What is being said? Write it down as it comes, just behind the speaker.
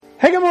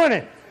Hey, good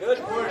morning. Good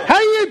morning. How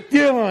you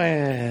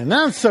doing?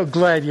 I'm so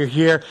glad you're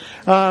here.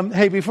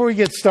 Hey, before we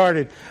get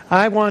started,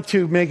 I want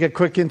to make a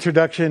quick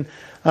introduction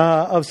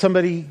of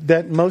somebody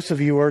that most of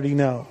you already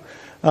know.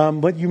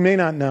 What you may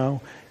not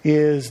know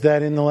is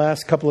that in the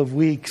last couple of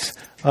weeks,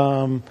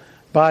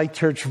 by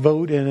church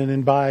vote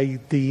and by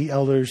the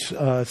elders'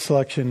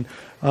 selection,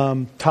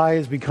 Ty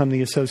has become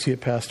the associate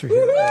pastor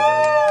here.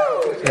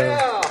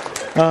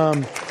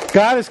 So,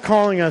 God is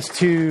calling us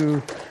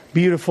to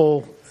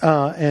beautiful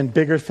and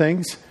bigger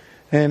things.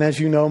 And as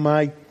you know,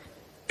 my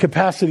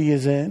capacity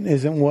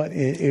isn't what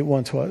it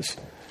once was.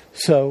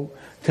 So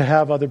to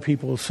have other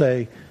people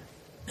say,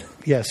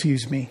 yes,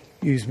 use me,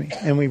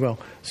 and we will.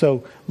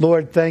 So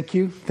Lord, thank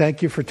you.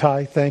 Thank you for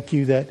Ty. Thank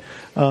you that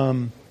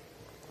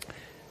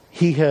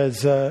he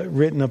has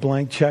written a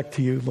blank check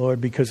to you, Lord,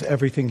 because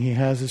everything he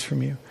has is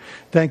from you.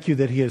 Thank you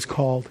that he is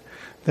called.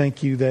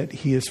 Thank you that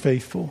he is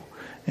faithful.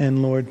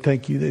 And Lord,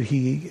 thank you that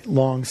he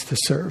longs to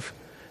serve.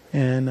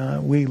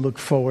 And we look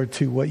forward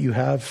to what you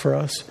have for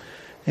us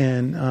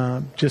and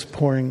just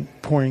pouring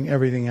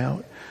everything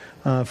out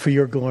for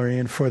your glory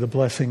and for the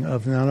blessing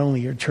of not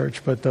only your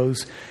church, but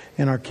those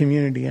in our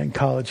community and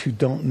college who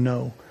don't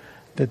know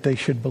that they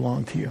should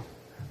belong to you.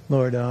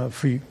 Lord,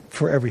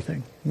 for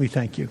everything, we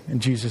thank you in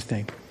Jesus'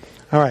 name.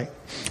 All right.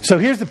 So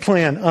here's the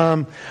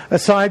plan.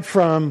 Aside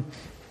from,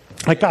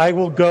 I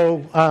will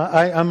go,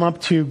 I'm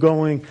up to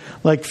going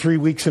 3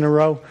 weeks in a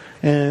row.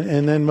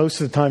 And then most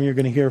of the time you're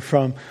going to hear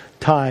from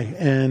Ty.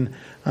 And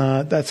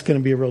that's going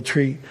to be a real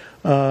treat.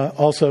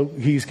 Also,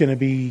 he's going to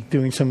be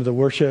doing some of the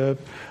worship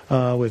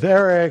with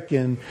Eric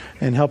and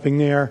helping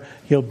there.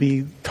 He'll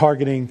be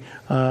targeting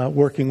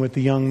working with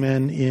the young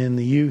men in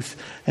the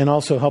youth and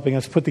also helping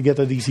us put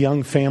together these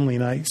young family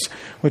nights,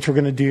 which we're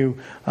going to do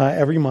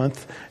every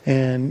month.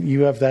 And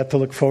you have that to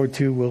look forward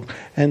to.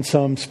 And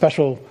some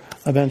special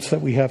events that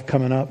we have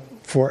coming up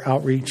for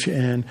outreach.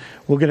 And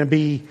we're going to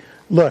be,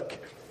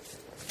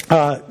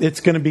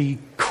 it's going to be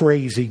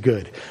crazy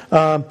good.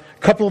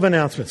 Couple of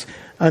announcements.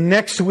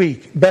 Next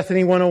week,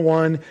 Bethany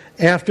 101,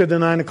 after the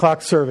 9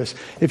 o'clock service.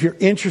 If you're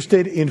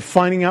interested in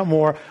finding out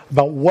more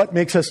about what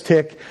makes us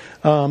tick,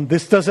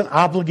 this doesn't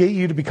obligate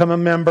you to become a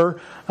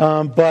member,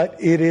 but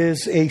it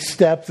is a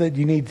step that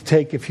you need to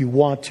take if you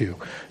want to.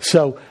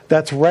 So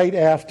that's right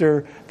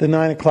after the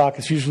 9 o'clock.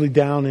 It's usually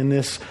down in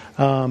this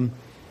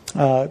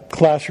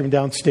classroom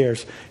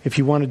downstairs. If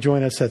you want to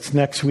join us, that's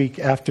next week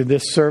after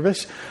this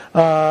service.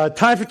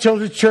 Time for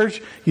Children's Church.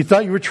 You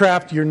thought you were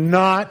trapped. You're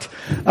not.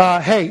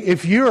 Hey,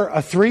 if you're a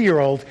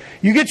 3-year-old,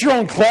 you get your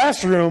own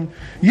classroom.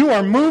 You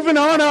are moving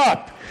on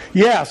up.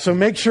 Yeah, so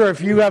make sure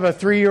if you have a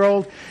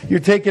 3-year-old, you're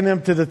taking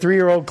them to the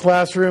 3-year-old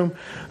classroom.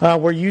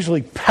 We're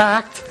usually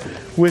packed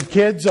with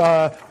kids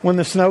when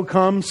the snow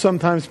comes.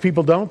 Sometimes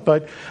people don't,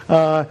 but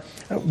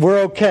we're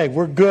okay.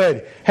 We're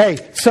good. Hey,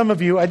 some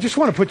of you, I just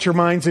want to put your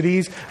minds at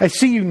ease. I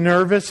see you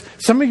nervous.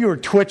 Some of you are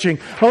twitching.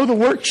 Oh, the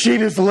worksheet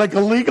is like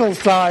a legal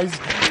size.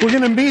 We're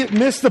going to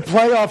miss the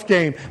playoff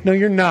game. No,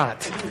 you're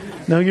not.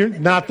 No, you're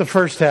not the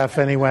first half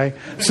anyway.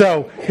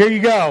 So here you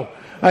go.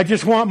 I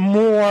just want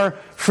more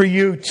for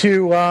you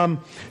to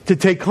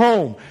take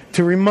home,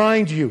 to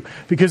remind you,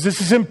 because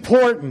this is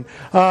important.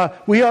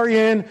 We are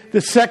in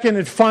the second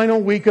and final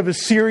week of a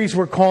series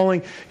we're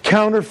calling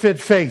Counterfeit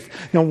Faith.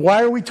 Now,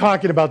 why are we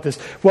talking about this?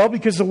 Well,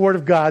 because the Word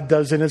of God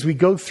does, and as we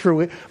go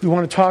through it, we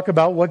want to talk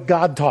about what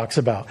God talks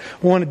about.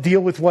 We want to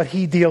deal with what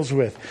He deals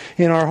with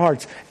in our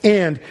hearts.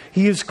 And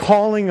He is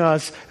calling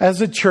us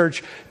as a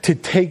church to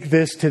take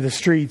this to the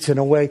streets in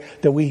a way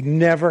that we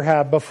never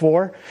have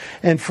before.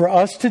 And for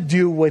us to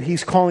do what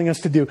He's calling us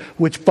to do,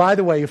 which, by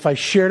the way, if I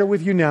shared it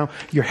with you now,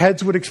 your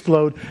heads would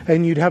explode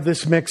and you'd have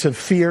this mix of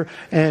fear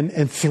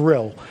and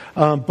thrill.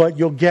 But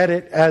you'll get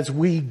it as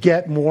we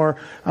get more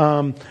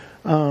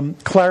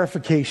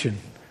clarification.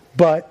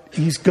 But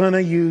He's going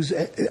to use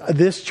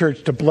this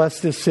church to bless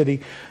this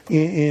city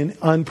in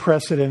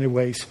unprecedented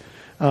ways.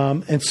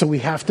 And so we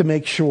have to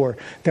make sure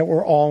that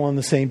we're all on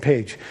the same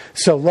page.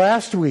 So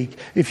last week,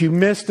 if you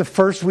missed the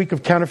first week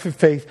of Counterfeit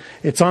Faith,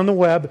 it's on the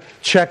web.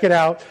 Check it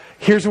out.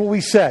 Here's what we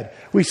said.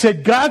 We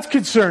said, God's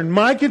concern,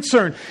 my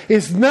concern,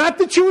 is not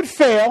that you would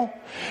fail,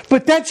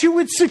 but that you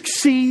would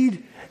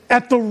succeed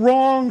at the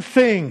wrong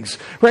things,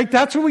 right?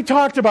 That's what we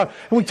talked about.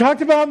 And we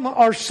talked about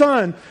our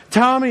son,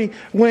 Tommy,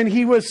 when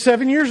he was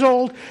 7 years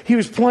old. He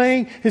was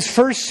playing his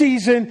first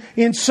season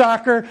in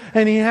soccer,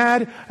 and he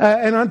had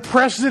an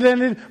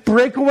unprecedented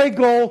breakaway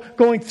goal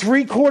going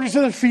 3/4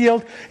 of the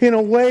field in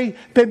a way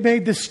that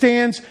made the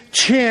stands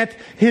chant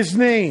his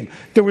name.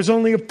 There was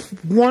only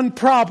one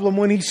problem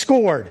when he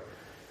scored.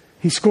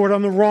 He scored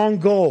on the wrong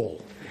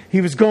goal.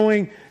 He was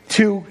going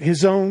to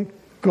his own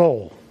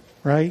goal,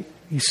 right?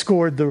 He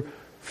scored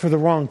for the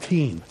wrong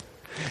team.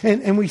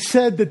 And we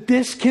said that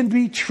this can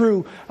be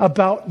true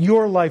about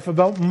your life,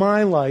 about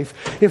my life.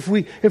 If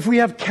we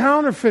have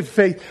counterfeit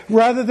faith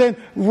rather than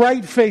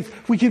right faith,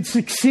 we can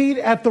succeed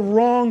at the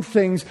wrong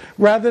things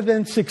rather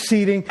than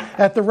succeeding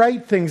at the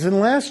right things. And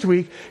last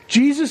week,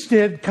 Jesus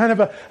did kind of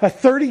a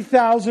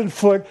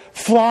 30,000-foot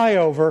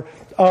flyover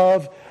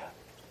of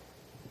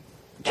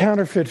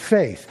counterfeit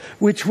faith,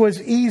 which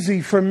was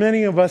easy for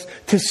many of us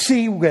to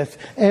see with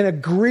and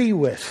agree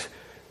with,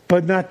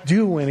 but not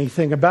do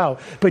anything about.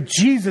 But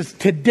Jesus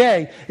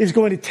today is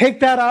going to take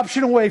that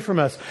option away from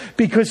us,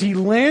 because he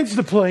lands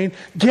the plane,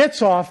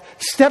 gets off,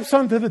 steps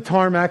onto the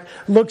tarmac,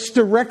 looks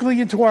directly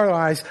into our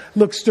eyes,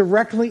 looks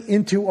directly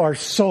into our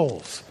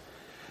souls,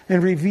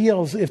 and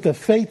reveals if the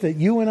faith that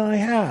you and I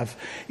have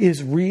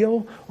is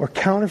real or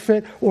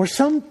counterfeit or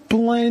some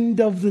blend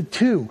of the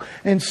two.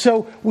 And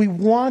so we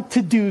want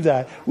to do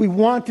that. We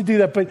want to do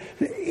that. But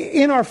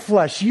in our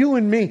flesh, you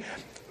and me,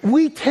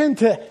 we tend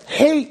to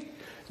hate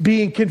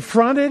being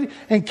confronted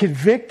and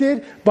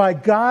convicted by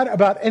God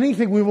about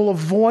anything. We will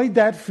avoid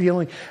that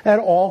feeling at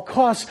all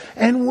costs.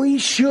 And we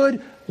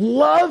should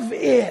love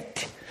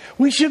it.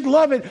 We should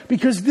love it,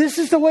 because this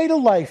is the way to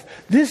life.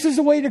 This is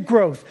the way to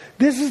growth.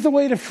 This is the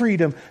way to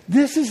freedom.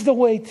 This is the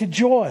way to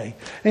joy.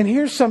 And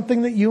here's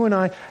something that you and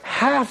I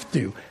have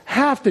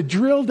to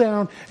drill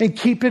down and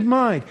keep in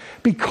mind.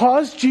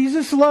 Because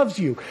Jesus loves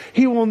you,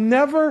 he will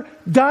never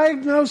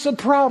diagnose a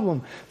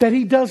problem that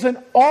he doesn't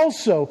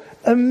also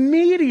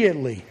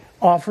immediately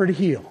offer to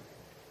heal.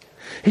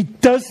 He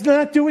does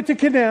not do it to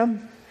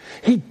condemn.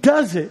 He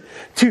does it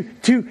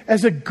to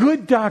as a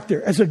good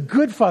doctor, as a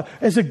good father,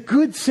 as a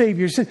good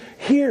savior. He says,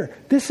 here,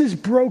 this is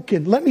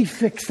broken. Let me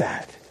fix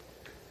that.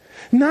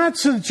 Not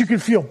so that you can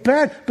feel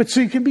bad, but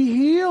so you can be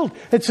healed.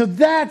 And so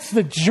that's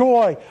the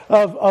joy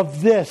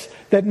of this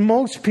that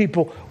most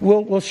people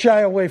will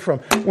shy away from.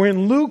 We're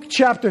in Luke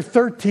chapter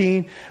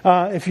 13.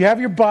 If you have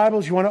your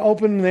Bibles, you want to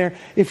open them there.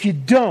 If you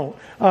don't,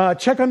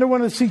 check under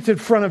one of the seats in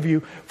front of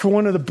you for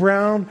one of the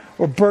brown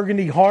or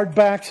burgundy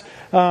hardbacks.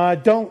 I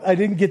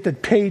didn't get the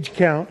page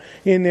count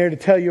in there to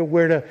tell you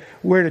where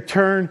to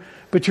turn.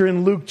 But you're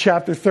in Luke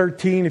chapter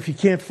 13. If you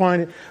can't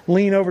find it,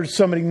 lean over to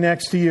somebody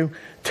next to you.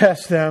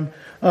 Test them.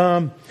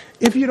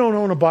 If you don't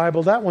own a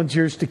Bible, that one's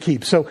yours to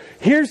keep. So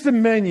here's the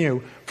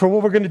menu for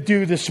what we're going to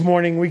do this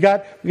morning. We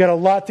got a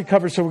lot to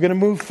cover, so we're going to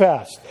move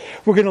fast.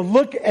 We're going to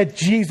look at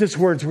Jesus'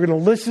 words. We're going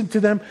to listen to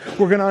them.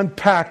 We're going to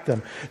unpack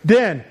them.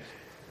 Then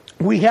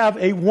we have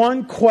a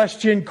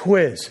one-question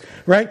quiz,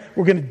 right?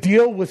 We're going to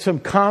deal with some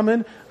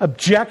common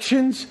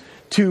objections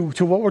to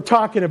what we're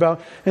talking about.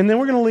 And then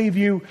we're going to leave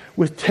you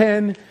with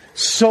 10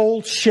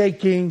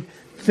 soul-shaking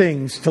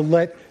things to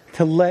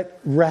let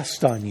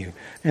rest on you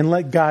and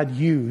let God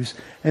use.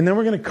 And then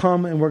we're going to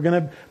come and we're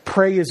going to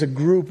pray as a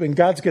group, and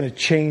God's going to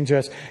change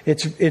us.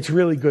 It's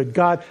really good.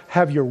 God,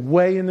 have your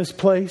way in this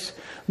place.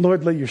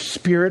 Lord, let your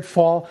Spirit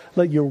fall.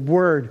 Let your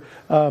word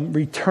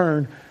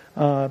return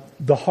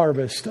the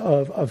harvest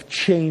of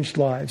changed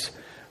lives.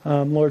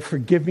 Lord,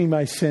 forgive me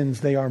my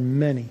sins. They are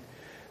many.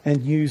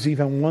 And use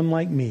even one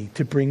like me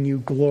to bring you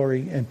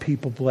glory and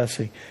people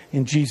blessing.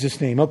 In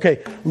Jesus' name.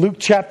 Okay, Luke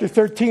chapter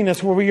 13,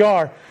 that's where we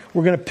are.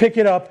 We're going to pick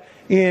it up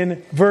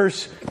in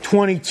verse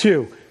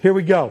 22. Here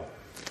we go.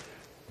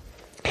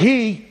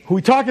 He, who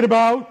we talking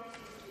about?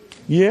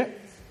 Yeah.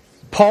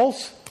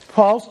 Pulse,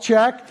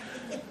 check.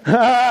 Who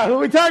are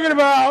we talking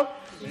about?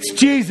 It's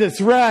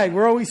Jesus, right.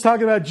 We're always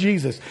talking about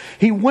Jesus.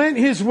 He went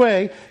his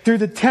way through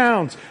the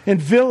towns and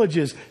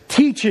villages,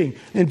 teaching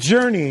and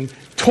journeying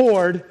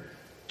toward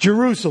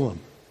Jerusalem.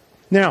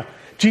 Now,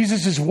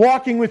 Jesus is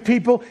walking with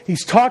people.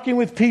 He's talking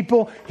with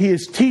people. He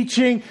is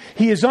teaching.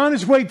 He is on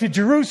his way to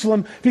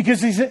Jerusalem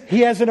because he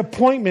has an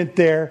appointment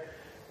there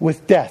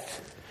with death.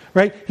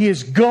 Right? He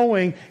is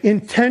going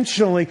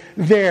intentionally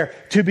there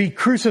to be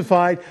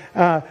crucified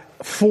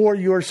for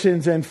your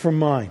sins and for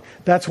mine.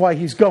 That's why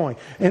he's going.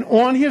 And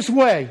on his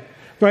way,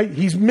 right,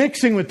 he's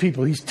mixing with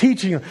people. He's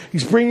teaching them.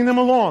 He's bringing them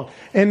along.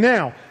 And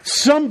now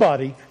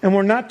somebody, and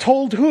we're not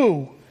told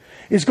who,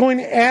 is going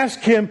to ask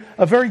him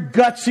a very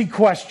gutsy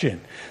question.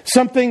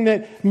 Something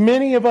that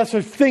many of us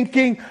are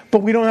thinking,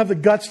 but we don't have the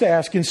guts to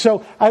ask. And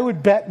so I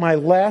would bet my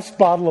last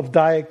bottle of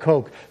Diet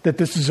Coke that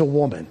this is a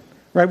woman.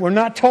 Right? We're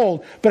not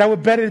told, but I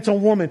would bet it's a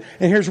woman.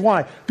 And here's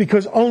why.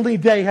 Because only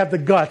they have the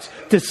guts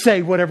to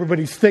say what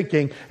everybody's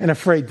thinking and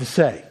afraid to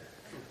say.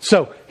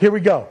 So here we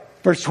go.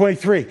 Verse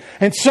 23.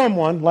 And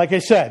someone, like I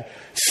said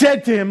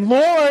to him,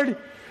 Lord,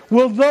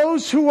 will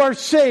those who are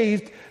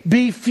saved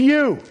be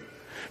few?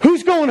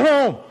 Who's going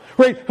home?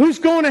 Right? Who's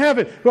going to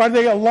heaven? Are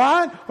they a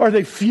lot? Are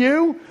they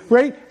few?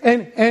 Right?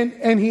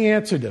 And he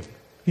answered them.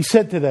 He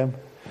said to them,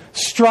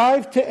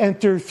 strive to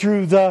enter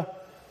through the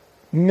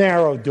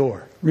narrow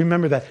door.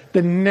 Remember that.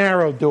 The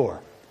narrow door.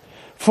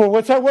 For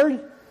what's that word?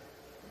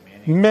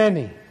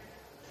 Many.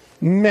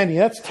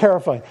 That's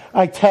terrifying.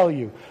 I tell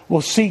you,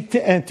 will seek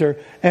to enter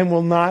and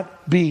will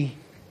not be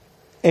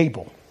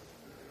able.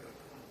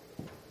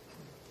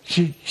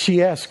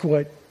 She asked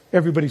what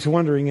everybody's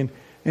wondering,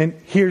 and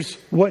here's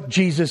what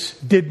Jesus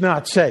did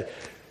not say.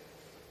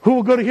 Who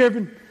will go to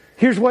heaven?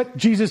 Here's what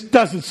Jesus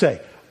doesn't say.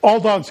 All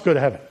dogs go to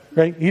heaven.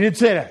 Right? He didn't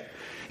say that.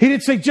 He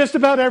didn't say just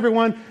about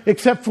everyone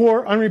except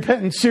for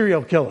unrepentant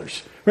serial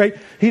killers. Right?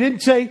 He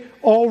didn't say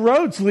all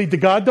roads lead to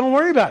God. Don't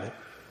worry about it.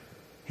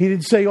 He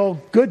didn't say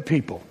all good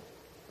people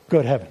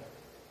go to heaven.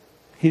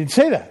 He didn't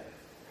say that.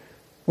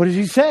 What does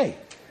he say?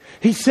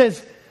 He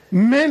says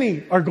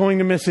many are going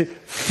to miss it.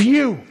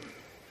 Few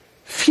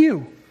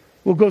few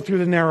will go through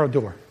the narrow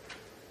door.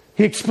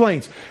 He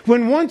explains,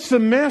 when once the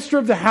master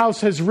of the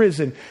house has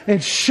risen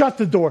and shut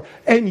the door,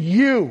 and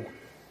you,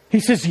 he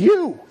says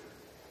you.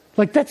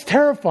 Like, that's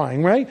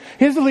terrifying, right?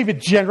 He doesn't leave it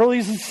general. He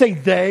doesn't say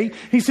they.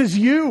 He says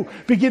you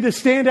begin to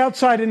stand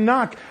outside and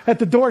knock at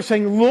the door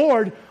saying,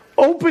 Lord,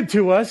 open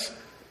to us.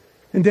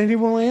 And then he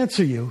will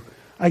answer you,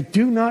 I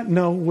do not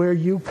know where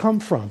you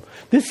come from.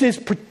 This is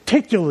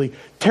particularly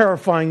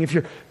terrifying if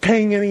you're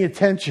paying any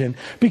attention,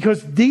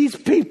 because these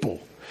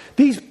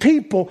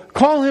people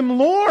call him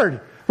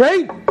Lord,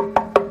 right?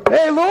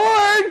 Hey,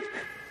 Lord,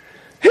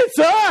 it's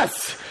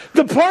us.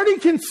 The party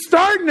can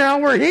start now.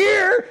 We're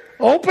here.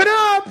 Open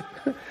up.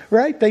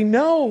 Right? They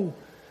know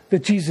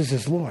that Jesus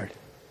is Lord.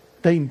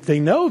 They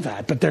know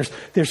that, but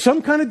there's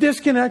some kind of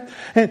disconnect.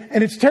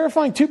 And it's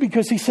terrifying too,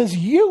 because he says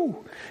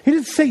you. He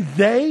didn't say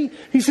they.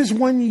 He says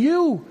when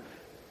you.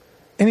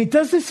 And he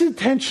does this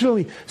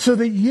intentionally so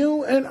that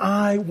you and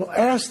I will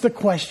ask the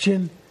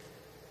question,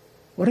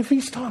 what if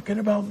he's talking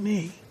about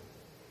me?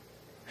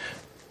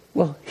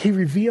 Well, he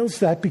reveals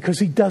that because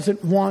he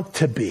doesn't want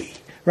to be,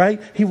 right?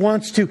 He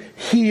wants to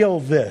heal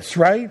this,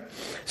 right?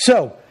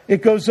 So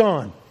it goes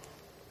on.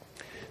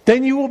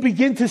 Then you will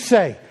begin to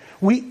say,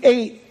 we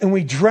ate and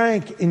we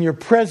drank in your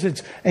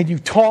presence and you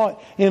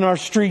taught in our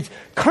streets.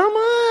 Come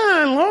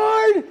on,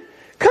 Lord.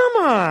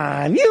 Come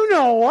on. You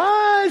know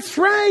us,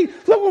 right?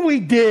 Look what we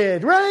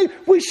did, right?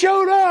 We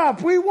showed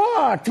up. We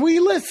walked.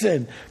 We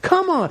listened.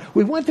 Come on.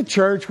 We went to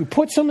church. We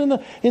put some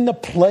in the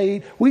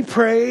plate. We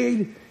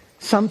prayed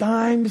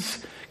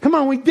sometimes. Come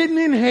on. We didn't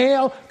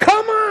inhale.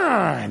 Come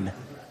on.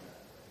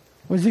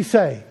 What does he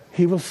say?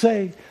 He will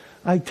say,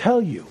 I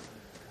tell you,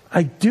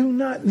 I do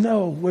not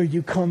know where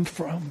you come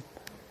from.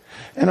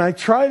 And I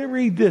try to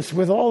read this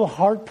with all the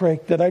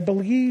heartbreak that I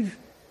believe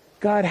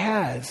God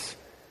has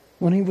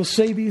when he will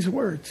say these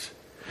words.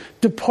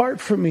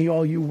 Depart from me,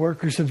 all you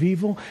workers of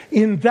evil.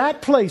 In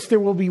that place there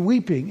will be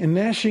weeping and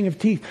gnashing of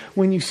teeth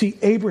when you see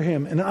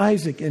Abraham and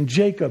Isaac and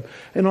Jacob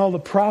and all the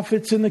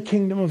prophets in the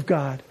kingdom of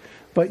God.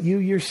 But you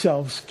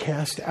yourselves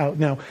cast out.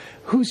 Now,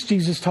 who's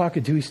Jesus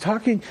talking to?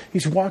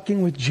 He's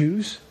walking with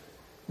Jews.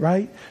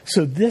 Right?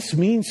 So this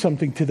means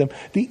something to them.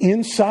 The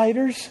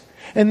insiders,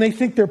 and they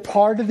think they're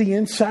part of the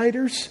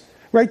insiders,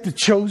 right? The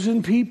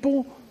chosen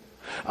people.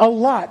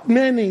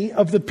 Many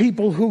of the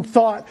people who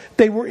thought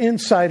they were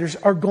insiders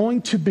are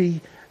going to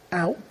be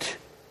out.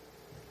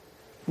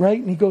 Right?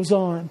 And he goes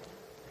on.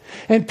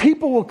 And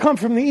people will come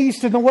from the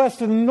east and the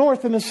west and the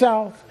north and the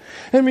south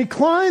and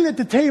recline at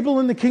the table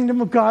in the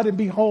kingdom of God. And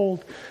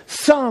behold,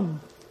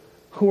 some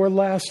who are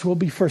last will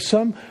be first.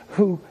 Some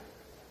who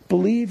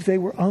believe they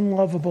were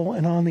unlovable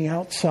and on the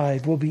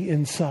outside will be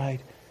inside.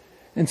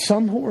 And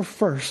some who were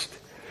first,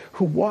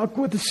 who walk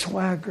with a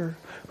swagger,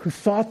 who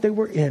thought they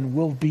were in,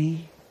 will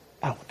be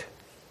out,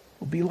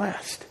 will be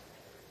last.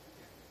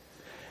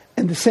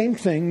 And the same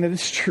thing that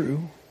is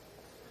true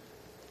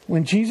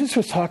when Jesus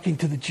was talking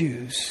to the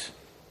Jews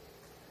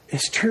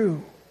is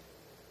true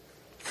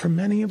for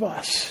many of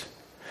us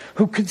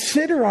who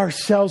consider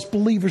ourselves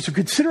believers, who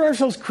consider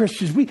ourselves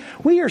Christians.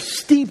 We are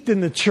steeped in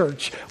the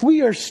church.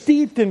 We are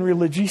steeped in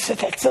religion. He said,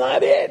 that's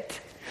not it.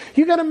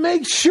 You got to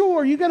make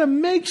sure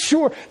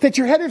that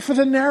you're headed for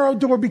the narrow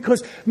door,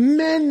 because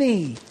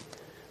many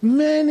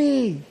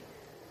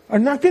are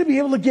not going to be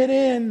able to get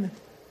in.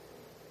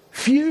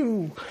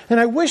 Few. And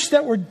I wish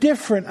that were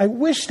different.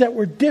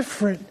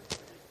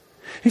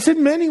 He said,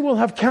 many will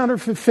have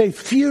counterfeit faith.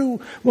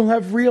 Few will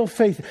have real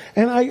faith.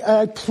 And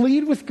I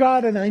plead with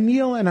God, and I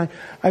kneel and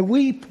I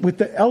weep with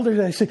the elders.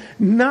 And I say,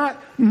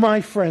 not my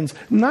friends,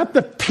 not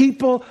the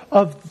people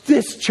of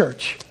this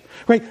church.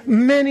 Right?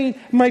 Many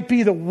might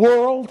be the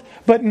world,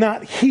 but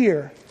not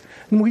here.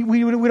 We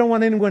don't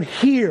want anyone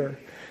here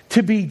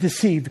to be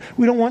deceived.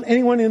 We don't want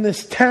anyone in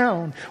this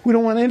town. We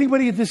don't want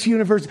anybody at this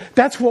university.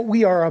 That's what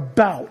we are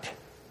about.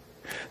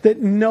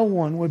 That no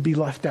one would be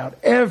left out.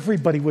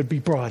 Everybody would be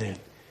brought in.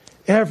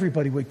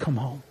 Everybody would come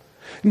home.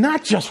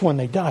 Not just when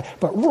they die,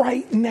 but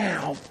right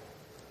now.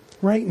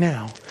 Right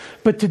now.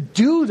 But to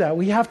do that,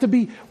 we have to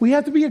be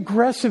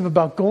aggressive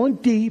about going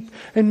deep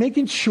and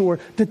making sure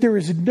that there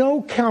is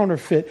no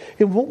counterfeit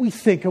in what we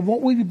think and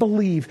what we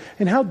believe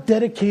and how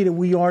dedicated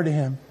we are to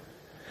Him.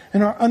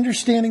 And our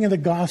understanding of the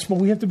gospel,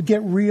 we have to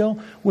get real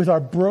with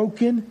our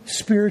broken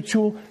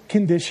spiritual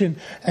condition.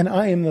 And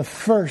I am the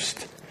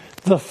first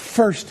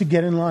to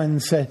get in line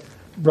and say,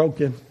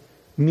 broken,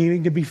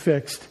 needing to be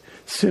fixed,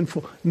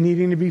 sinful,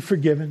 needing to be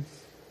forgiven.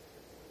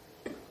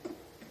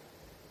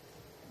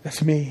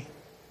 That's me.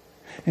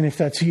 And if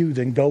that's you,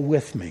 then go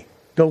with me.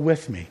 Go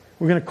with me.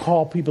 We're going to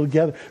call people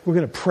together. We're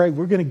going to pray.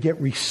 We're going to get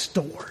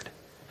restored.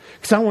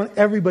 Because I want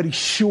everybody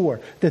sure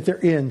that they're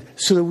in,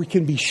 so that we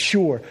can be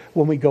sure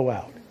when we go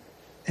out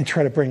and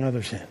try to bring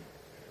others in.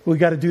 We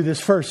got to do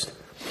this first.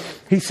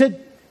 He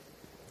said,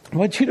 I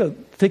want you to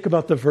think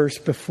about the verse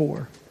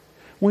before,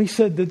 when he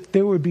said that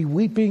there would be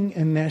weeping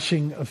and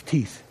gnashing of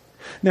teeth.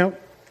 Now,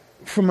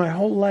 for my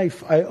whole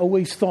life, I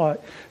always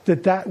thought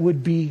that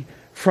would be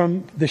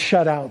from the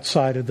shut out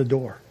side of the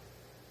door,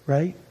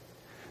 right?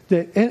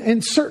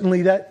 and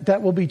certainly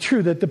that will be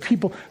true, that the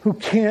people who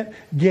can't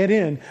get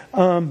in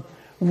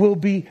will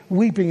be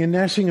weeping and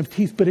gnashing of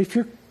teeth. But if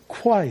you're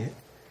quiet,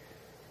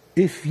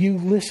 if you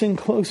listen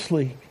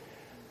closely,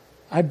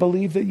 I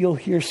believe that you'll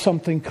hear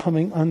something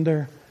coming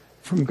under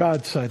from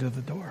God's side of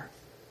the door.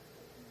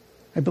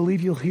 I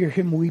believe you'll hear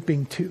him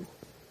weeping too.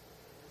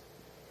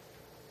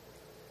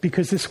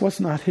 Because this was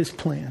not his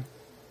plan.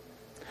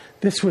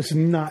 This was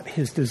not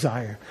his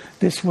desire.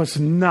 This was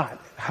not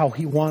how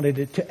he wanted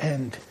it to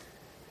end.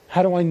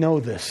 How do I know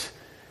this?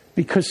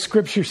 Because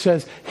Scripture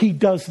says he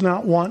does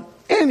not want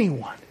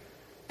anyone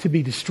to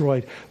be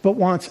destroyed, but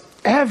wants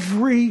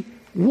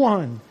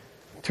everyone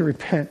to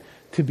repent,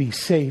 to be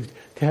saved,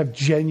 to have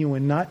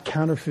genuine, not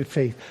counterfeit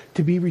faith,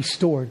 to be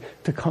restored,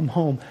 to come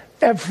home.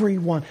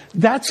 Everyone.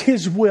 That's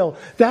his will.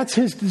 That's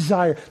his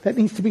desire. That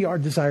needs to be our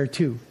desire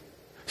too.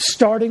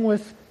 Starting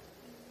with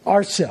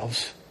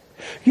ourselves.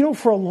 You know,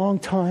 for a long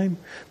time,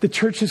 the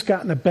church has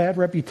gotten a bad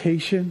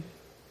reputation,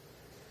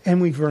 and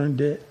we've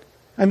earned it.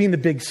 I mean the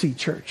Big C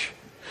church.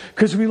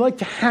 Because we like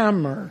to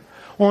hammer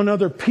on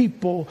other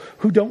people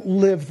who don't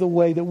live the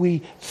way that we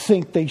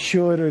think they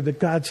should, or that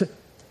God said,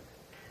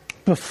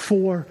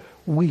 before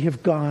we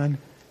have gone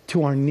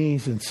to our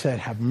knees and said,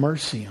 have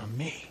mercy on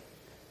me,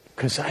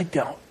 because I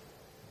don't.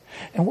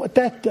 And what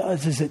that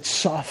does is it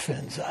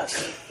softens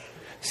us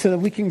so that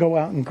we can go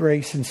out in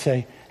grace and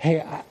say,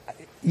 hey,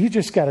 you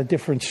just got a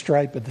different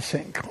stripe of the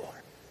same color.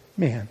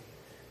 Man,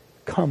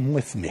 come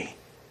with me.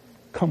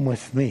 Come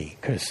with me,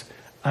 because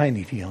I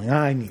need healing.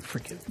 I need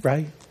forgiveness,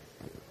 right?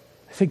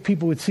 I think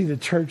people would see the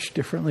church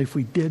differently if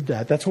we did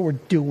that. That's what we're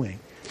doing.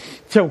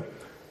 So,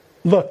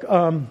 look,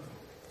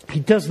 he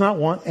does not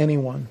want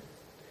anyone.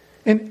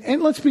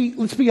 And let's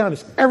be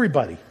honest.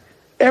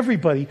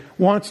 Everybody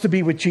wants to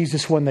be with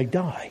Jesus when they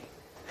die.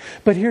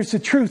 But here's the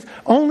truth.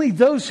 Only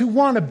those who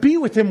want to be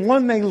with him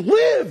when they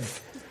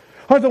live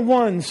are the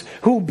ones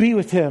who will be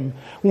with him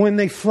when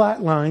they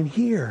flatline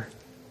here.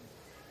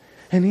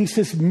 And he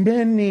says,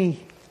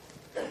 many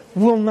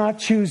will not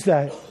choose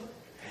that.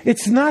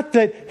 It's not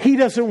that he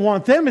doesn't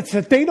want them, it's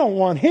that they don't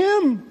want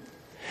him.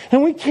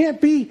 And we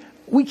can't be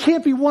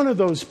one of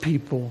those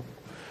people.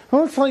 I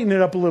want to lighten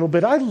it up a little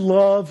bit. I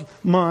love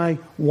my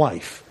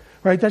wife,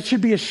 right? That should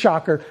be a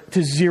shocker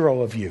to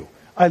zero of you.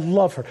 I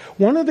love her.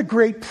 One of the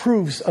great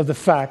proofs of the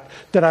fact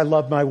that I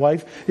love my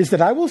wife is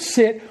that I will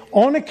sit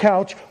on a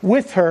couch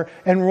with her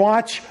and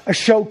watch a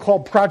show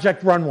called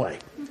Project Runway.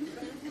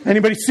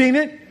 Anybody seen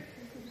it?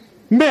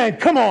 Man,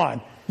 come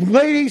on.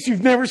 Ladies,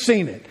 you've never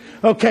seen it.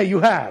 Okay, you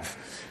have.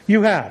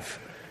 You have.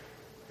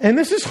 And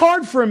this is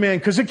hard for a man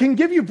because it can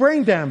give you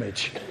brain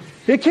damage.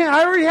 It can.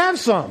 I already have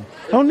some.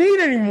 I don't need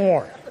any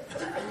more.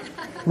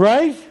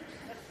 Right?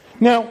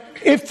 Now,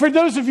 if for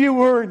those of you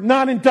who are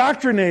not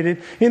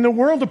indoctrinated in the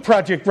world of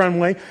Project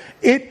Runway,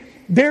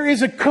 there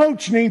is a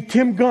coach named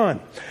Tim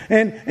Gunn.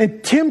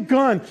 And Tim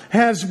Gunn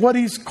has what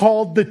he's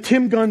called the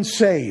Tim Gunn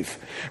save.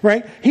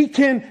 Right?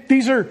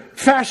 These are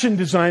fashion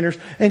designers,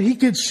 and he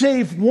could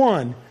save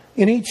one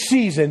in each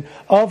season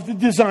of the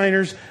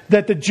designers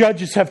that the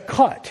judges have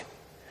cut.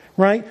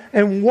 Right?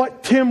 And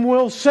what Tim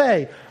will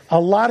say a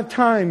lot of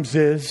times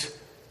is,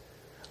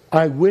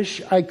 I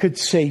wish I could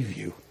save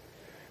you,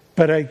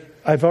 but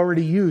I've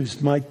already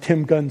used my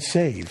Tim Gunn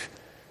save,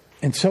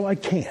 and so I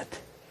can't.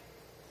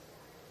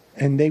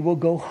 And they will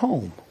go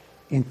home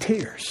in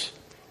tears,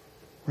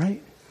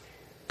 right?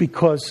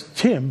 Because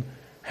Tim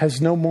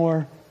has no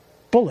more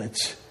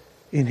bullets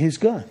in his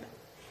gun.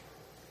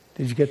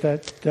 Did you get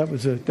that? That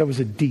was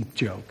a deep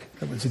joke.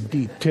 That was a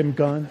deep Tim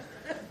Gunn.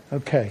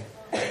 Okay.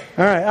 All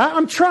right.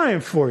 I'm trying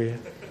for you.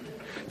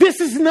 This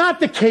is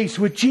not the case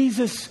with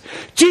Jesus.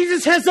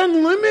 Jesus has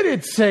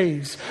unlimited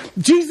saves.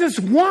 Jesus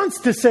wants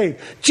to save.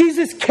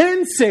 Jesus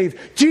can save.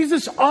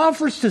 Jesus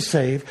offers to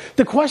save.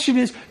 The question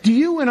is, do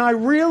you and I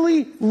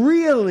really,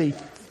 really,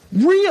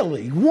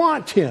 really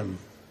want him?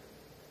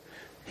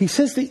 He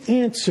says the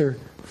answer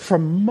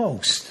from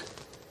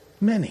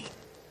many,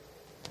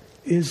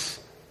 is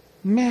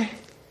meh,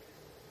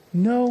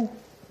 no,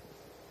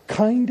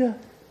 kinda,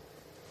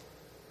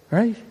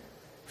 right?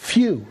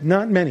 Few,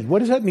 not many. What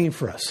does that mean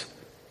for us?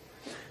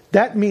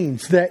 That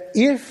means that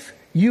if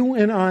you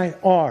and I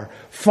are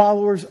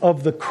followers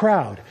of the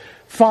crowd,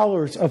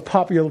 followers of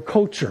popular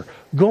culture,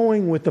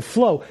 going with the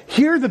flow,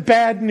 hear the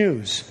bad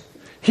news.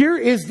 Here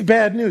is the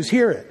bad news.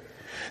 Hear it.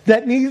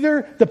 That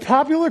neither the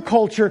popular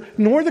culture,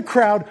 nor the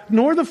crowd,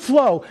 nor the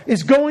flow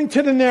is going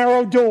to the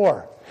narrow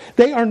door.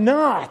 They are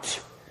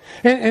not.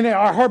 And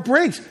our heart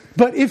breaks.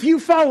 But if you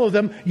follow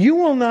them, you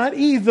will not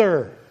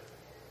either.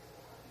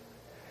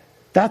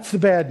 That's the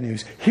bad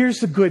news. Here's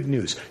the good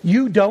news.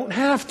 You don't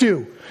have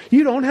to.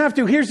 You don't have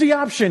to. Here's the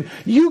option.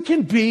 You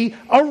can be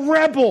a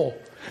rebel.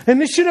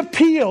 And this should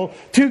appeal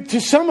to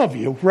some of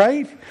you,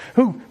 right?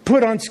 Who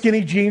put on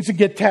skinny jeans and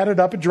get tatted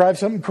up and drive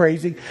something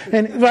crazy.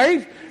 And,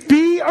 right?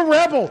 Be a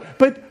rebel.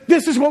 But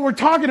this is what we're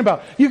talking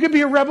about. You can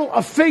be a rebel,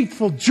 a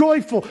faithful,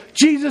 joyful,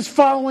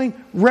 Jesus-following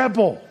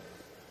rebel.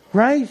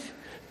 Right?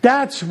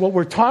 That's what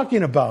we're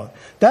talking about.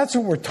 That's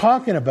what we're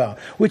talking about.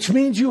 Which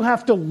means you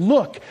have to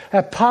look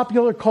at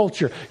popular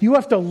culture. You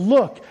have to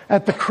look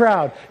at the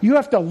crowd. You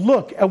have to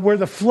look at where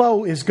the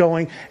flow is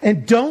going.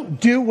 And don't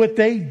do what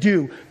they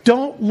do.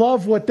 Don't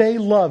love what they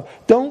love.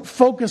 Don't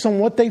focus on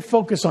what they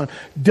focus on.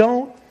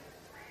 Don't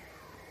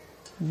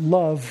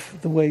love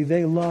the way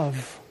they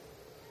love.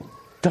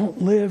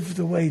 Don't live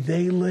the way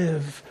they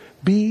live.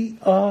 Be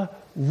a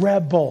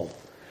rebel.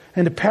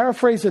 And to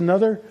paraphrase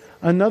another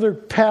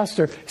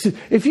pastor, he said,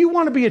 if you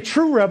want to be a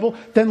true rebel,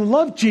 then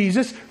love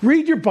Jesus,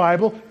 read your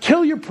Bible,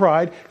 kill your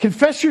pride,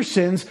 confess your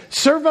sins,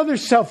 serve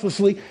others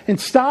selflessly, and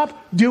stop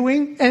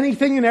doing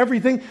anything and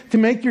everything to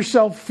make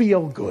yourself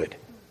feel good.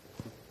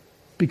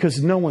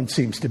 Because no one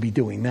seems to be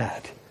doing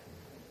that.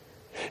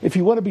 If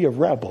you want to be a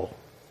rebel,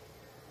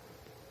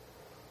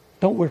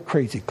 don't wear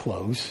crazy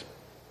clothes.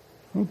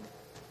 Don't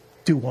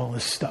do all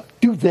this stuff.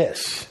 Do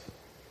this.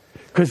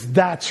 Because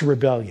that's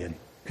rebellion.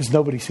 Because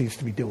nobody seems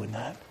to be doing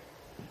that.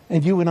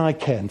 And you and I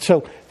can.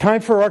 So,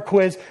 time for our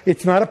quiz.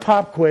 It's not a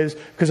pop quiz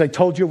because I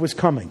told you it was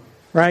coming,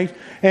 right?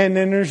 And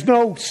then there's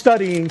no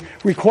studying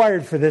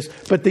required for this.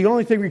 But the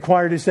only thing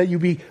required is that you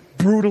be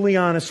brutally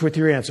honest with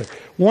your answer.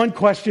 One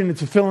question,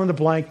 it's a fill in the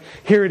blank.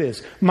 Here it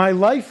is. My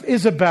life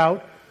is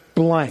about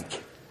blank.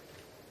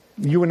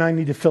 You and I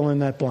need to fill in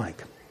that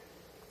blank.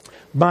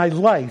 My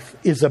life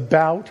is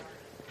about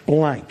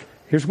blank.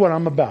 Here's what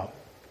I'm about,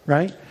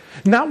 right?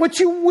 Not what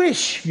you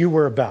wish you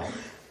were about.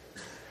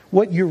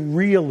 What you're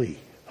really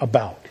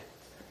about.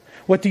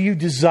 What do you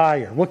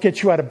desire? What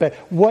gets you out of bed?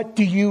 What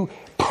do you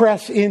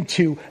press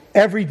into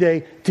every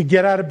day to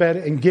get out of bed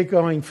and get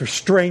going for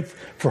strength,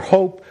 for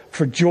hope,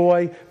 for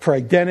joy, for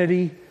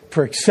identity,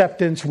 for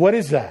acceptance? What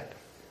is that?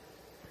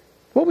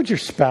 What would your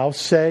spouse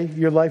say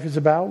your life is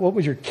about? What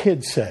would your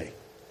kids say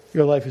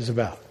your life is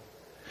about?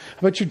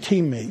 How about your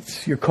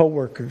teammates, your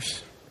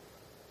coworkers?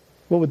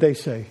 What would they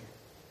say?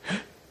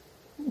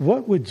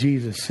 What would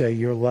Jesus say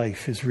your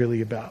life is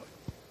really about?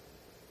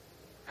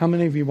 How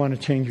many of you want to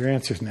change your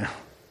answers now?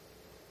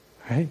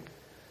 Right?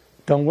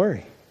 Don't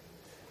worry.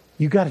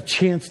 You got a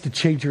chance to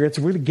change your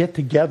answer. We're going to get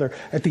together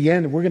at the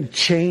end and we're going to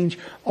change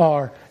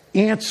our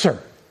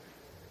answer.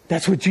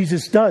 That's what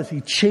Jesus does.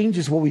 He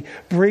changes what we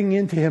bring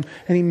into him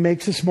and he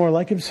makes us more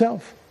like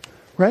himself.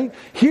 Right?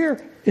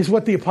 Here is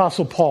what the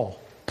Apostle Paul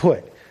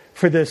put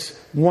for this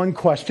one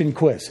question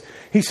quiz.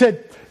 He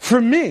said,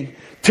 for me,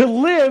 to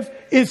live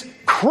is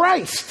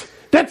Christ.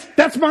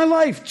 That's my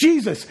life,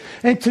 Jesus.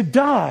 And to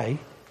die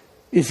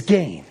is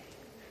gain.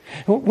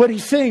 What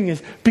he's saying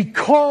is,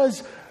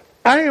 because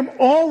I am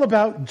all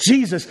about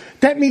Jesus,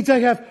 that means I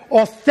have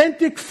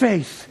authentic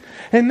faith.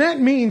 And that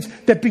means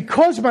that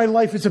because my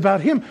life is about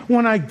him,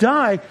 when I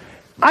die,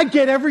 I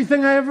get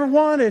everything I ever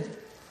wanted.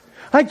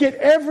 I get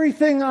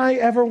everything I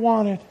ever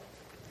wanted.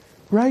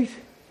 Right?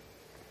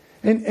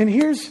 And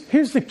here's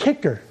the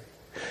kicker.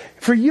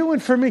 For you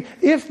and for me,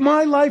 if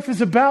my life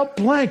is about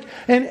blank,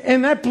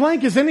 and that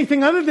blank is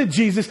anything other than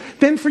Jesus,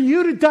 then for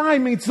you to die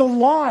means the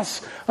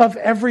loss of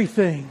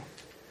everything.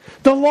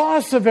 The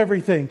loss of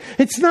everything.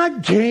 It's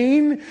not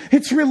gain,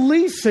 it's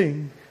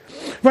releasing.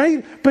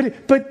 Right?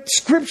 But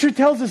Scripture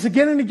tells us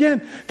again and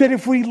again that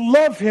if we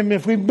love him,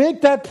 if we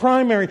make that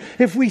primary,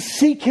 if we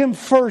seek him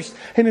first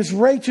and his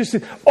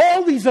righteousness,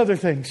 all these other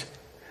things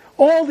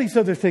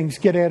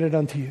get added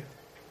unto you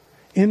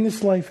in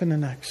this life and the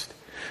next.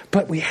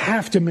 But we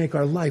have to make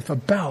our life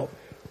about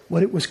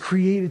what it was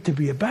created to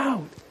be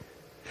about.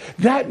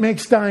 That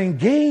makes dying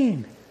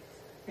gain.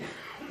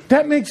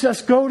 That makes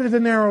us go to the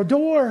narrow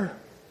door.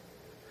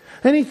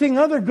 Anything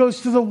other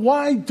goes to the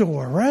wide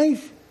door, right?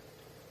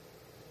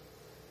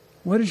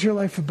 What is your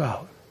life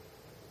about?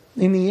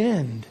 In the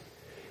end,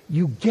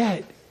 you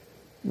get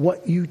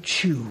what you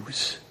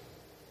choose.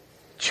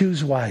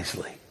 Choose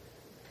wisely.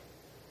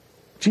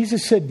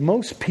 Jesus said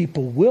most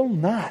people will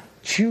not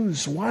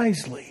choose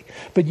wisely.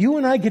 But you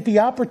and I get the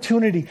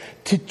opportunity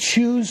to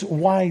choose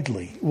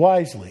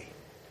wisely.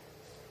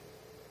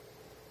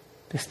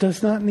 This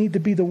does not need to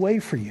be the way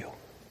for you.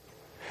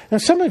 Now,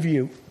 some of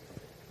you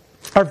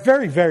are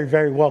very, very,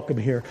 very welcome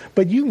here.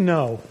 But you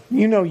know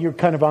you're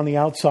kind of on the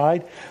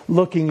outside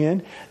looking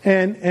in.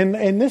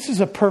 And this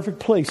is a perfect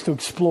place to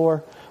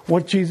explore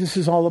what Jesus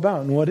is all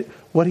about and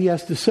what he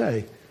has to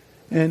say.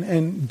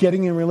 And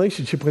getting in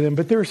relationship with him.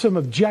 But there are some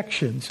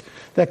objections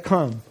that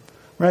come.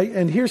 Right?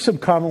 And here's some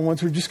common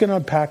ones. We're just going to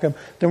unpack them.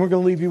 Then we're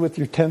going to leave you with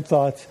your 10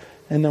 thoughts.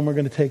 And then we're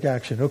going to take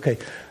action. Okay.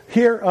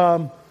 Here's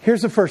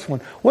the first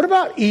one. What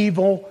about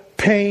evil,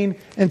 pain,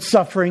 and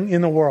suffering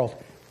in the world?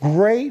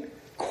 Great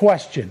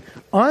question.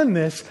 On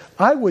this,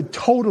 I would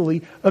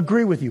totally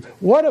agree with you.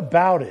 What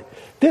about it?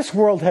 This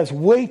world has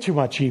way too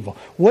much evil,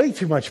 way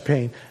too much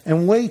pain,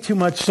 and way too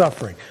much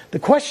suffering. The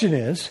question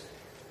is,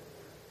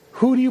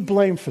 who do you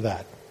blame for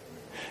that?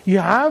 You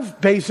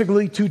have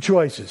basically two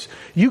choices.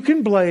 You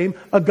can blame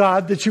a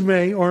God that you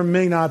may or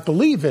may not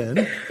believe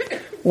in,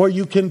 or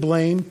you can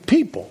blame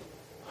people.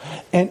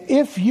 And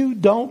if you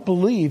don't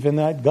believe in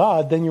that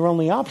God, then your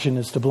only option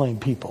is to blame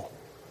people.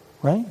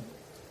 Right?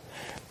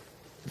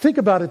 Think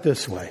about it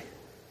this way.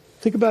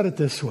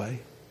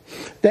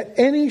 that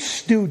any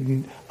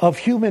student of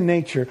human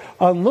nature,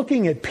 on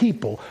looking at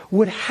people,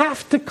 would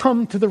have to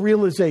come to the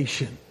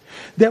realization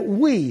that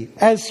we,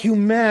 as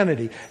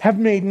humanity, have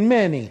made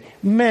many,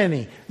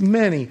 many,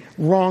 many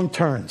wrong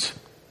turns.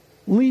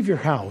 Leave your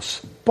house,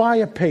 buy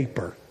a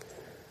paper,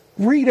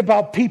 read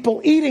about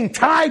people eating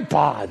Tide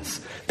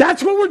Pods.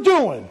 That's what we're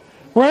doing,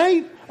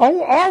 right?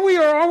 Are we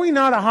or are we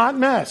not a hot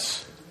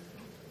mess?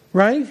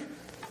 Right?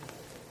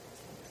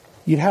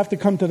 You'd have to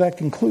come to that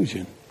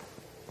conclusion.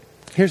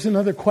 Here's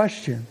another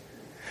question.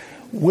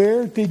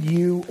 Where did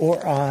you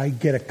or I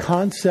get a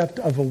concept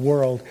of a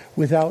world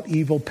without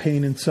evil,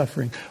 pain, and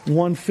suffering?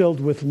 One filled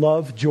with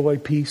love, joy,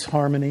 peace,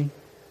 harmony,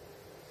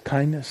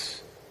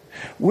 kindness.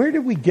 Where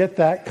did we get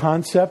that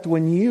concept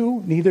when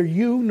neither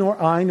you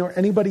nor I nor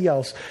anybody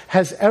else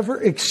has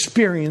ever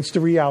experienced a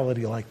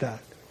reality like that?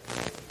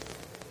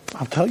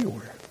 I'll tell you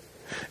where.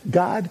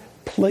 God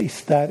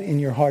placed that in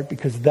your heart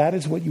because that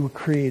is what you were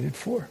created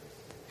for.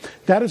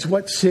 That is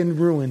what sin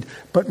ruined.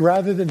 But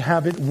rather than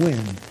have it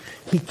win,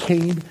 He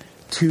came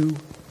to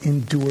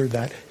endure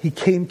that. He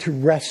came to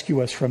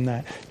rescue us from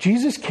that.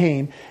 Jesus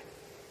came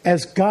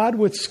as God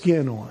with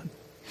skin on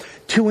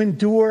to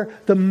endure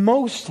the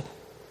most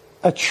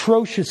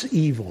atrocious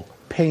evil,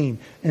 pain,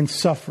 and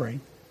suffering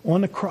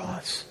on the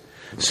cross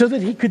so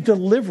that He could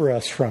deliver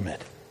us from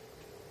it.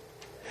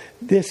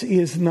 This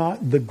is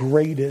not the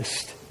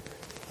greatest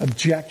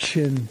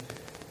objection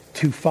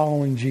to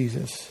following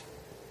Jesus.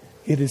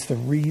 It is the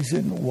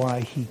reason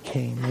why He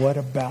came. What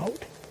about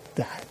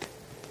that?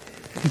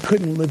 He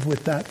couldn't live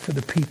with that for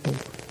the people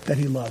that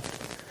He loved.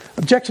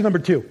 Objection number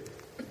 2.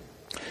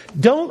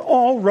 Don't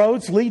all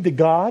roads lead to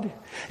God?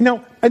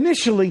 Now,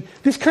 initially,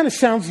 this kind of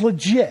sounds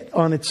legit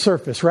on its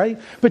surface, right?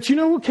 But you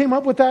know who came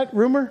up with that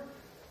rumor?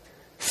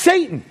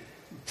 Satan.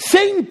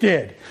 Satan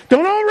did.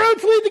 Don't all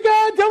roads lead to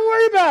God? Don't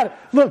worry about it.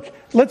 Look,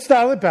 let's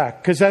dial it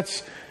back because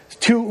that's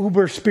too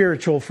uber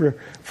spiritual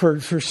for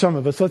some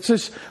of us.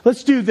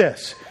 Let's do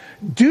this.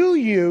 Do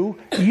you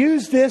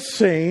use this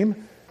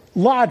same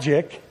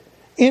logic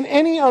in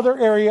any other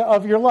area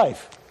of your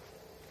life?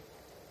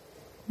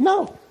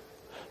 No.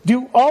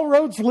 Do all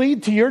roads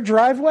lead to your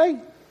driveway?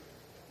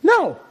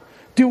 No.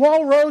 Do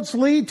all roads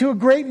lead to a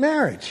great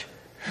marriage?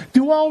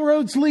 Do all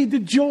roads lead to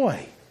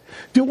joy?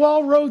 Do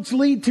all roads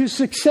lead to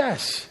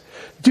success?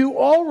 Do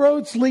all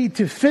roads lead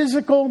to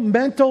physical,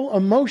 mental,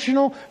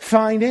 emotional,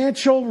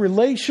 financial,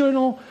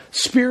 relational,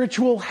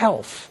 spiritual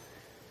health?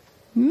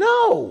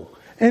 No.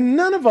 And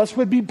none of us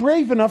would be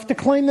brave enough to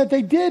claim that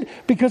they did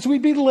because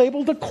we'd be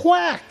labeled a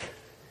quack.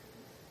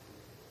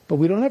 But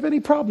we don't have any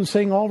problem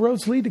saying all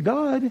roads lead to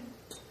God.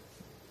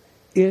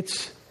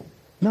 It's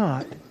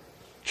not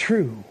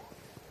true.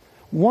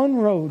 One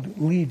road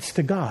leads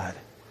to God.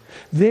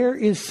 There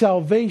is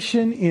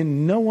salvation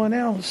in no one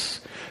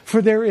else,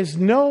 for there is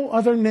no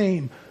other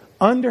name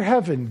under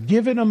heaven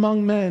given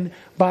among men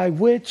by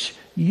which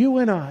you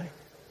and I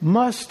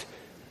must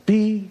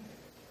be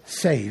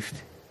saved.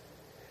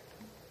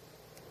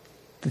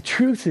 The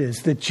truth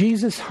is that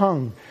Jesus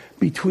hung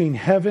between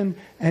heaven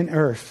and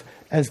earth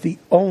as the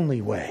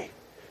only way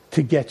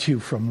to get you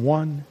from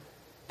one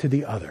to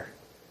the other.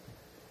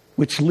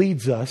 Which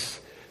leads us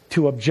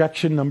to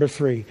objection number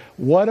 3.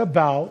 What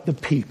about the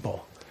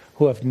people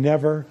who have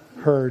never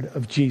heard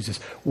of Jesus?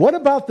 What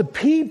about the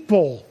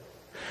people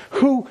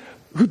who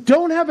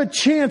don't have a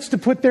chance to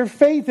put their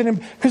faith in Him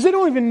because they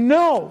don't even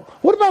know?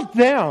 What about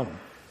them?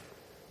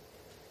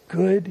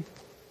 Good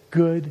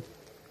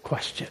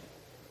question.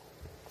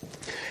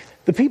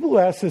 The people who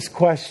ask this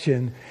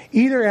question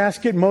either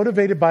ask it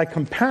motivated by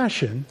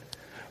compassion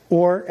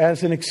or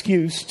as an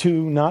excuse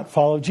to not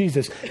follow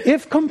Jesus.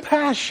 If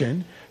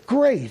compassion,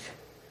 great.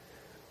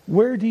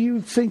 Where do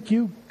you think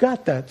you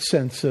got that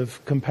sense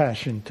of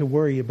compassion to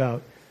worry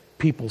about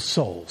people's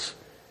souls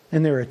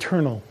and their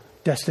eternal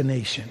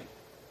destination?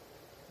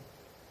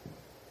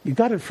 You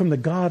got it from the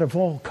God of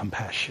all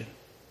compassion.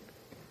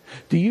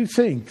 Do you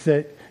think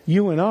that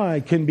you and I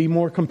can be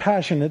more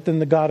compassionate than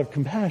the God of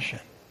compassion?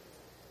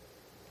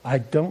 I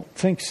don't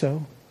think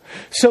so.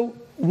 So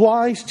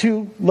wise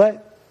to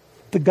let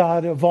the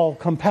God of all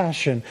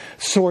compassion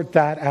sort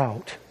that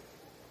out.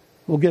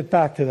 We'll get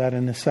back to that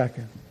in a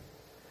second.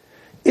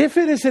 If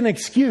it is an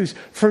excuse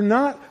for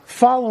not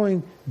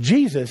following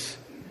Jesus,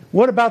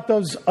 what about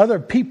those other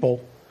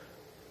people?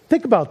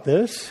 Think about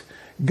this.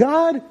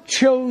 God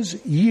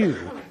chose you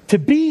to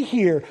be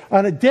here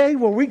on a day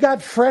where we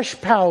got fresh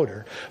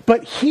powder.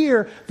 But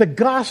here, the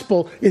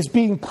gospel is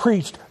being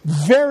preached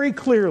very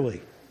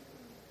clearly.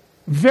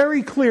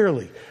 Very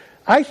clearly.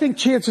 I think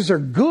chances are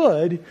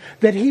good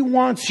that He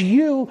wants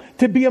you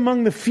to be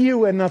among the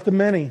few and not the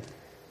many.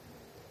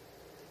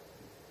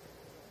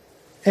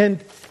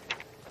 And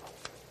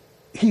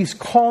He's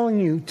calling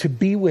you to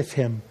be with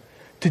Him,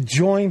 to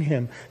join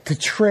Him, to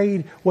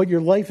trade what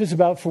your life is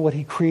about for what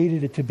He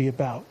created it to be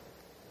about.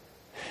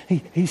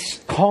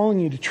 He's calling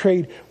you to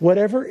trade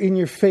whatever in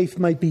your faith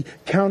might be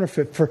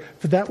counterfeit for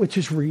that which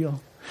is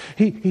real.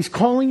 He's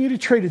calling you to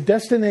trade a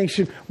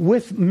destination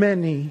with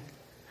many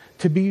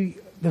to be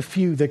the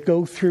few that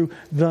go through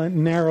the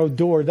narrow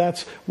door.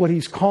 That's what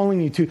he's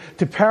calling you to.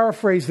 To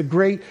paraphrase the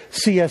great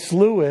C.S.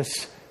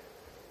 Lewis,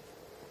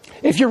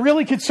 if you're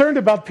really concerned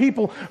about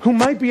people who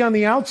might be on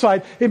the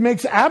outside, it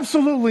makes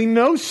absolutely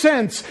no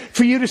sense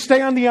for you to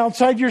stay on the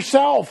outside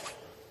yourself.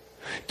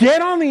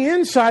 Get on the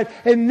inside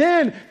and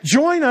then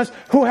join us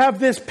who have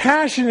this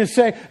passion to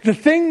say, the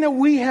thing that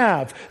we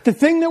have, the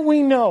thing that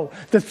we know,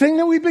 the thing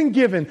that we've been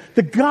given,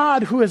 the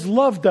God who has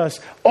loved us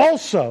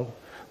also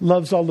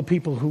loves all the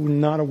people who are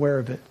not aware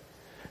of it.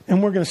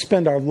 And we're going to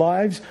spend our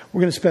lives,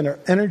 we're going to spend our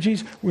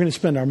energies, we're going to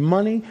spend our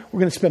money, we're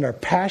going to spend our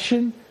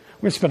passion,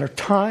 we're going to spend our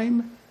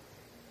time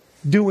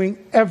doing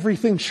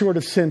everything short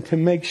of sin to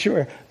make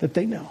sure that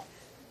they know.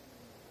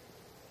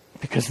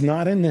 Because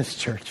not in this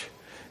church,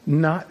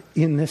 not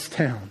in this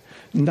town,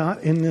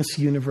 not in this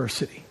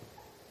university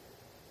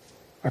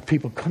are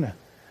people going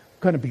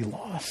to be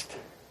lost.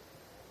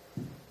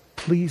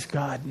 Please,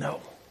 God, no.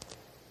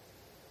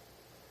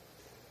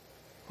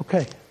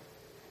 Okay,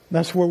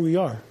 that's where we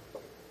are.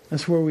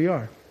 That's where we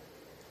are.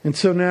 And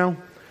so now,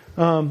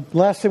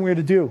 last thing we're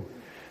going to do,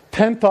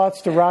 10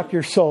 thoughts to rock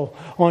your soul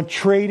on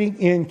trading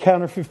in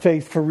counterfeit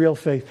faith for real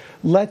faith.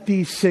 Let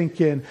these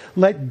sink in.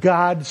 Let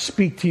God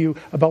speak to you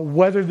about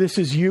whether this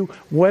is you,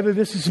 whether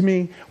this is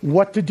me,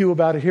 what to do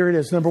about it. Here it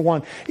is. Number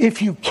 1,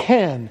 if you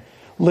can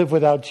live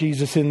without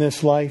Jesus in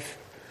this life,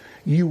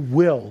 you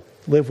will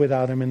live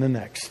without him in the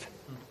next.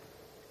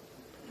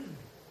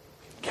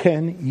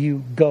 Can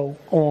you go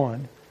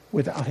on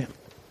without him?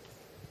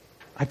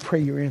 I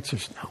pray your answer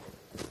is no.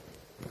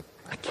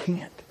 I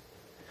can't.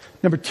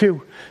 Number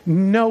 2,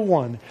 no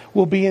one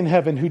will be in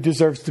heaven who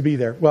deserves to be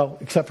there. Well,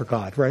 except for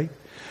God, right?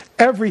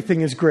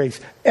 Everything is grace.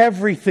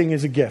 Everything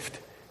is a gift.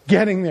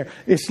 Getting there,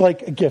 it's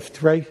like a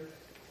gift, right?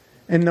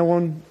 And no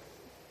one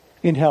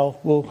in hell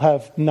will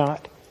have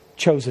not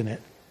chosen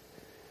it.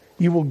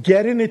 You will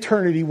get in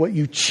eternity what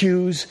you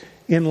choose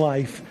in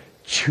life.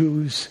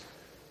 Choose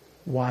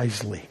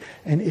wisely.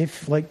 And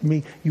if, like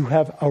me, you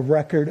have a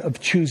record of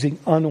choosing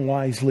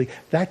unwisely,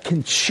 that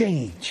can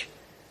change.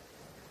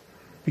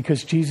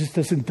 Because Jesus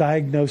doesn't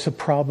diagnose a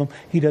problem.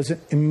 He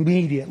doesn't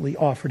immediately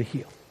offer to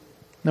heal.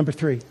 Number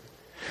 3,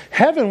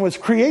 heaven was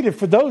created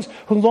for those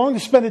who long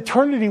to spend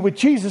eternity with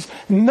Jesus,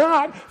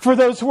 not for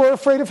those who are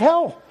afraid of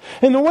hell.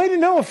 And the way to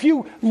know if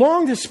you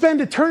long to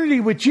spend eternity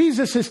with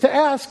Jesus is to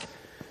ask,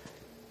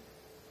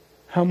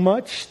 how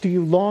much do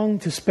you long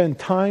to spend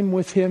time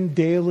with him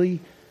daily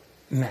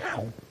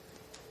now?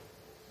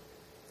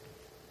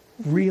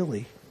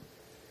 Really?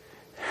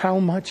 How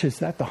much is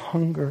that the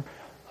hunger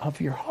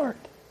of your heart?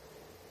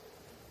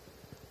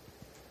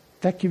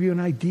 That give you an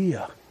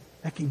idea.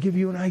 That can give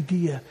you an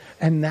idea.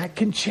 And that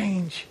can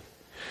change.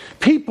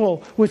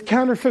 People with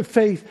counterfeit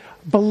faith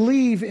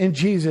believe in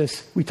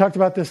Jesus. We talked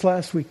about this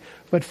last week.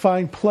 But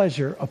find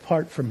pleasure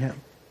apart from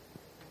him.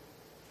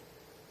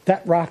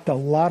 That rocked a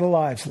lot of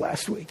lives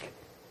last week.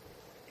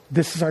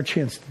 This is our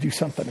chance to do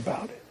something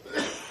about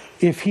it.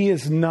 If he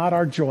is not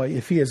our joy,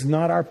 if he is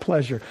not our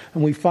pleasure,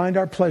 and we find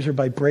our pleasure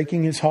by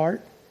breaking his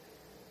heart,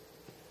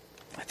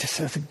 it just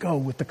doesn't go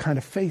with the kind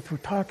of faith we're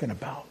talking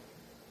about.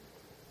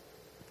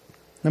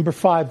 Number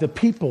 5, the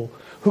people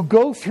who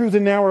go through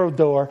the narrow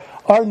door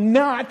are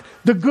not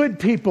the good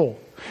people.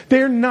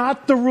 They're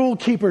not the rule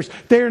keepers.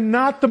 They're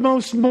not the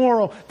most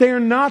moral. They're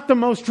not the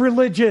most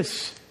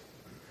religious.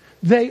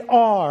 They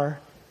are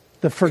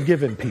the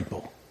forgiven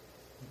people.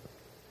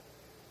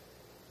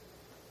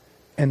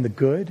 And the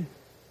good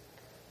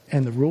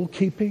and the rule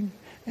keeping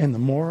and the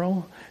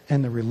moral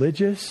and the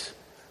religious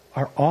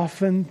are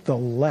often the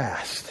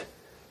last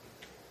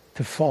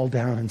to fall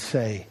down and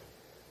say,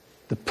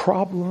 the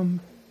problem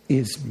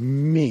is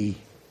me.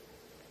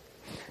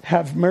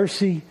 Have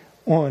mercy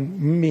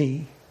on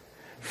me.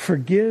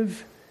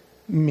 Forgive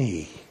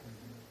me.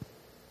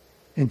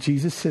 And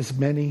Jesus says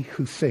many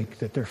who think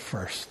that they're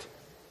first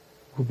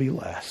will be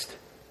last.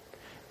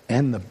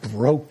 And the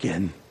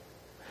broken,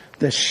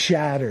 the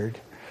shattered,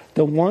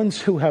 the ones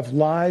who have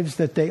lives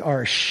that they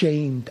are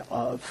ashamed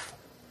of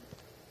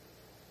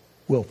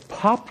will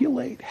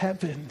populate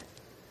heaven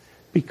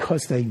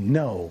because they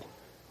know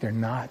they're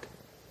not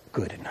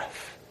good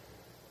enough.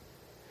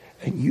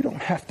 And you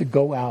don't have to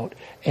go out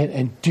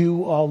and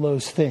do all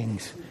those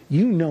things.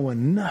 You know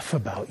enough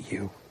about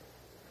you.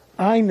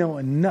 I know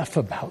enough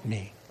about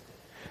me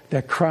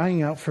that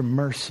crying out for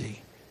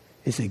mercy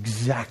is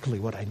exactly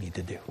what I need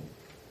to do.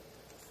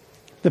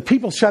 The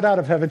people shut out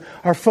of heaven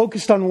are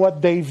focused on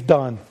what they've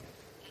done.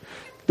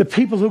 The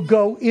people who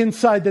go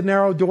inside the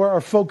narrow door are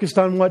focused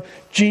on what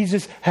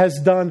Jesus has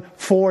done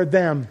for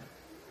them.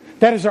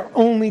 That is our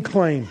only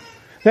claim.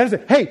 That is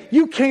it. Hey,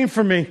 you came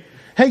for me.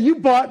 Hey, you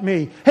bought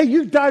me. Hey,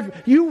 you died.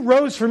 You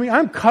rose for me.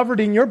 I'm covered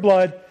in your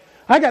blood.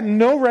 I got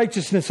no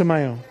righteousness of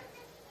my own.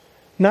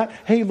 Not,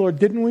 hey, Lord,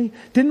 didn't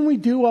we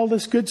do all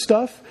this good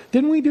stuff?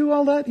 Didn't we do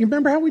all that? You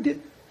remember how we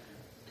did?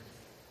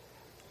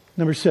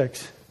 Number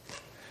 6.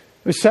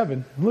 Or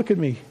 7. Look at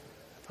me.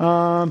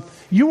 I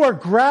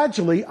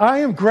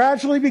am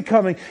gradually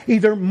becoming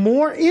either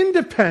more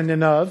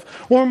independent of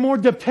or more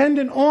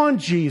dependent on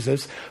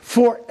Jesus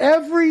for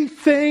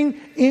everything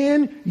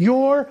in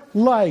your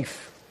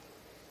life.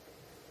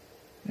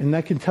 And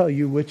that can tell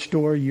you which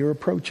door you're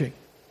approaching.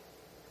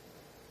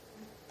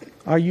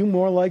 Are you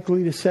more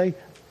likely to say,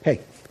 hey,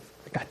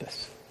 I got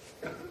this.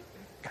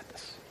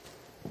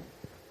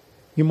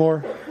 You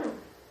more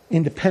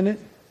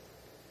independent?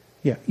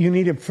 Yeah, you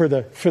need him for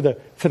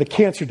the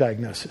cancer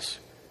diagnosis,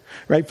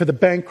 right? For the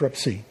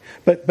bankruptcy.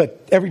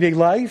 But everyday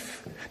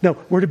life? No,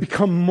 we're to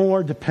become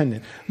more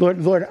dependent.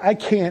 Lord, I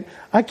can't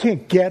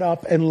get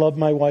up and love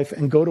my wife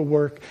and go to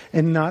work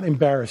and not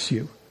embarrass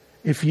you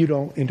if you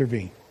don't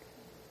intervene.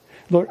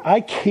 Lord,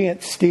 I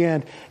can't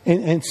stand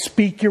and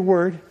speak your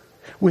word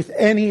with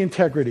any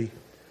integrity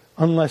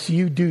unless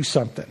you do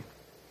something.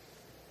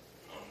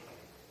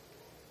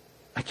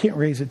 I can't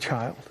raise a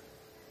child.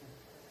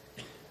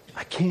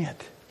 I can't.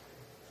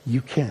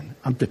 You can.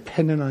 I'm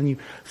dependent on you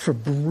for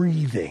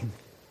breathing.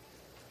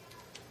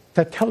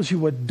 That tells you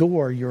what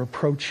door you're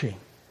approaching.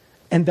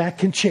 And that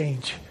can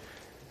change.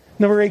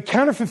 Number 8,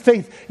 counterfeit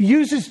faith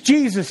uses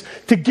Jesus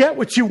to get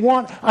what you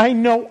want. I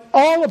know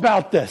all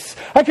about this.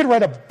 I could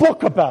write a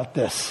book about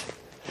this.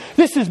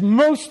 This is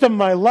most of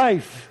my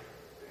life.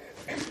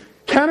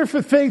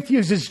 Counterfeit faith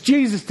uses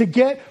Jesus to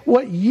get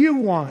what you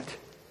want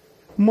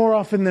more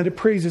often than it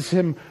praises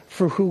him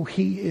for who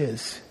he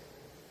is.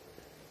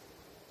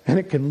 And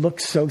it can look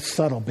so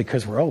subtle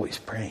because we're always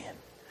praying.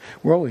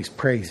 We're always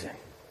praising.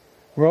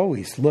 We're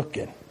always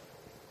looking.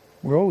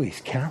 We're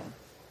always counting.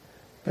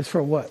 That's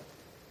for what?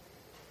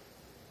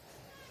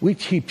 We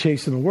keep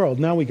chasing the world.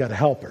 Now we got to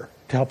help her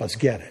to help us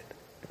get it.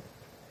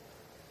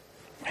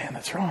 Man,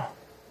 that's wrong.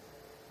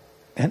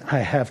 And I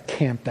have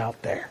camped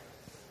out there.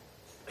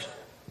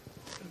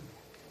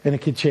 And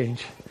it can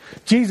change.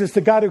 Jesus,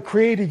 the God who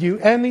created you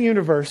and the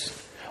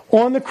universe,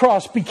 on the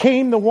cross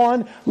became the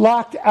one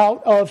locked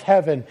out of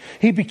heaven.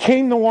 He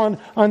became the one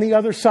on the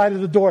other side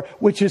of the door,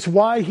 which is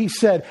why he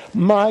said,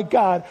 my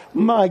God,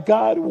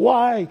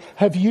 why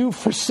have you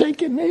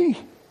forsaken me?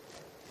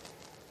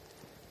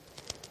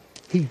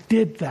 He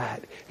did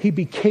that. He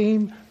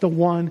became the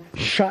one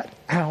shut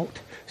out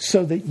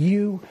so that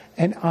you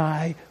and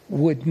I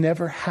would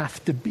never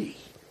have to be.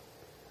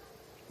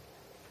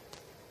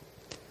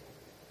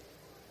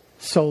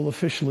 Soul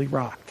officially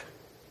rocked.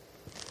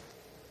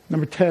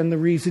 Number 10, the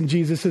reason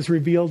Jesus has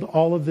revealed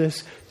all of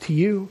this to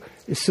you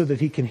is so that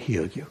he can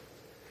heal you.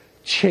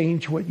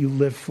 Change what you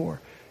live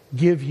for.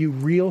 Give you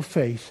real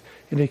faith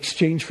in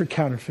exchange for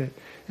counterfeit.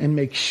 And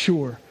make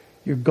sure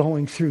you're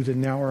going through the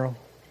narrow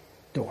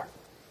door.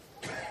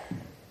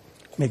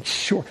 Make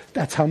sure.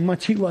 That's how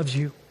much he loves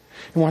you.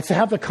 He wants to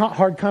have the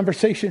hard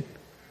conversation.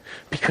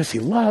 Because he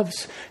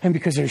loves and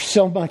because there's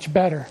so much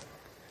better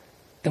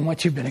than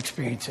what you've been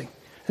experiencing.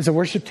 As the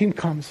worship team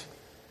comes,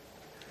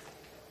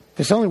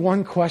 there's only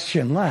one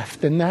question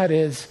left, and that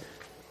is,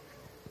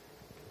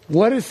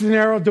 what is the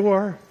narrow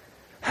door?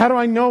 How do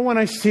I know when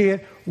I see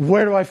it?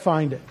 Where do I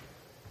find it?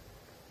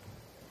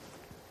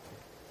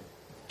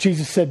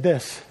 Jesus said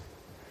this,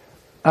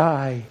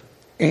 I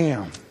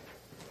am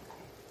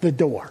the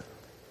door.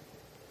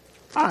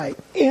 I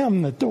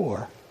am the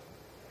door.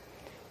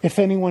 If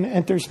anyone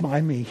enters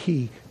by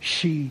me,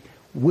 she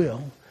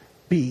will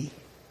be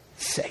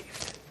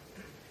saved.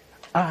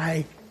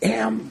 I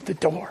am the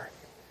door.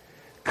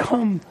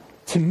 Come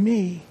to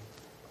me.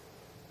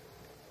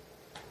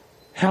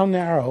 How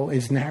narrow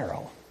is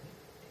narrow?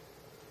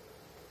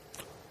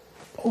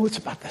 Oh, it's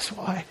about this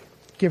wide,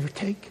 give or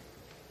take.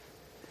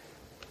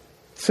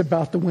 It's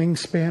about the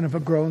wingspan of a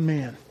grown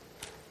man.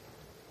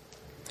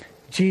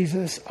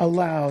 Jesus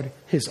allowed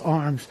his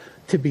arms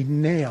to be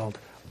nailed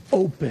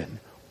open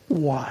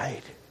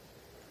wide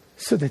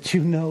so that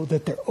you know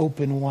that they're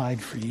open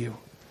wide for you.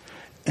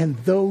 And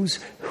those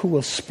who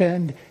will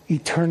spend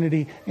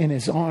eternity in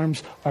his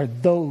arms are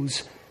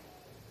those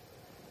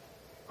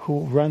who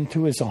will run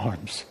to his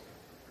arms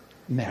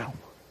now.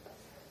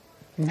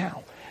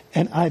 Now.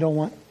 And I don't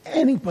want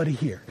anybody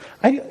here.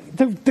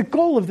 The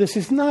goal of this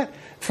is not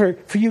for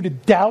you to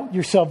doubt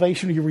your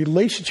salvation or your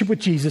relationship with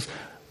Jesus,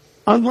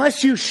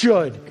 unless you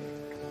should.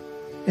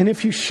 And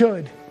if you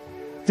should,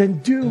 then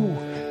do.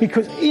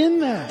 Because in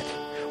that,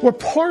 we're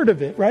part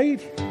of it,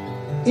 right?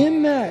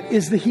 In that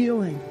is the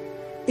healing.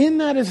 In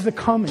that is the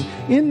coming.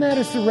 In that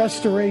is the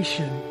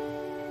restoration.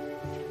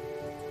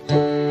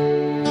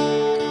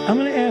 I'm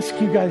going to ask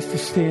you guys to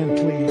stand,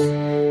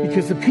 please.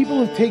 Because the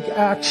people who take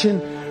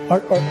action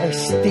are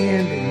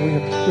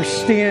standing. We're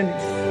standing.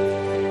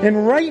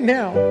 And right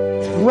now,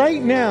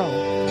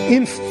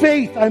 in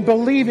faith, I'm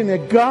believing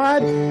that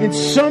God in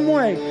some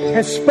way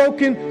has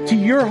spoken to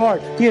your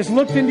heart. He has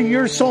looked into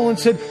your soul and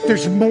said,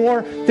 there's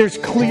more, there's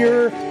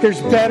clearer, there's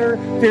better,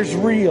 there's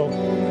real.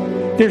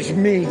 There's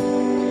me.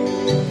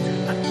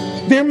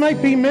 There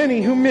might be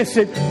many who miss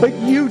it, but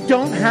you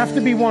don't have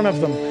to be one of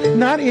them.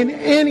 Not in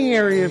any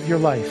area of your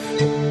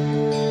life.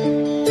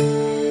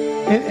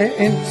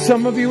 And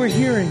some of you are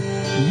hearing,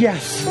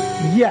 yes,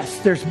 yes,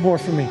 there's more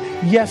for me.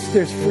 Yes,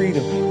 there's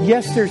freedom.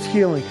 Yes, there's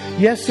healing.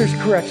 Yes, there's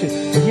correction.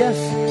 Yes,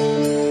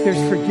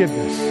 there's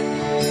forgiveness.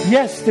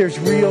 Yes, there's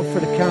real for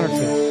the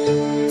counterfeit.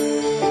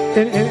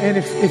 And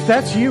if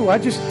that's you, I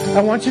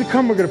want you to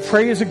come. We're going to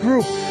pray as a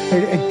group.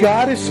 And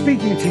God is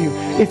speaking to you.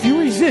 If you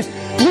resist,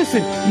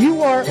 listen,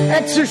 you are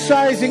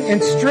exercising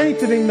and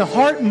strengthening the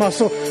heart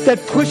muscle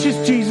that pushes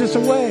Jesus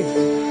away.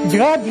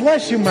 God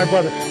bless you, my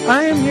brother.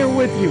 I am here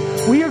with you.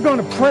 We are going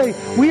to pray.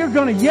 We are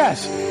going to,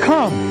 yes,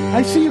 come.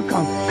 I see you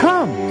come.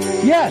 Come.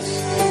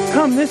 Yes.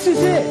 Come. This is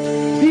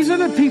it. These are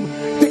the people.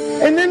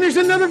 And then there's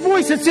another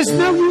voice that says,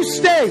 no, you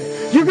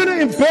stay. You're going to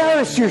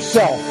embarrass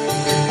yourself.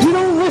 You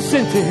don't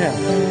listen to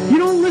him. You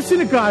don't listen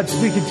to God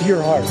speaking to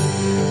your heart.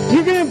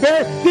 You're going to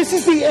embarrass. This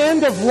is the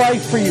end of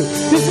life for you.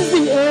 This is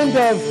the end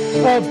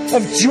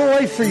of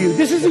joy for you.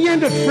 This is the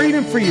end of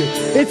freedom for you.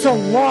 It's a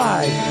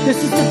lie.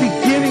 This is the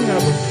beginning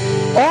of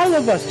it. All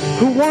of us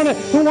who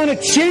want to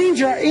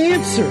change our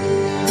answer,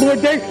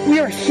 Lord, we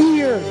are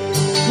here.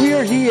 We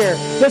are here.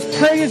 Let's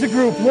pray as a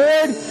group.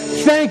 Lord,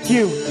 thank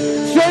you.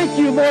 Thank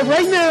you, Lord.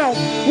 Right now,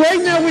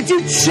 would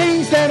you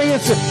change that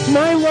answer?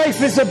 My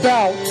life is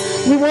about.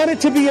 We want it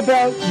to be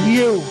about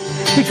you.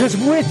 Because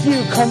with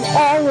you come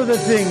all of the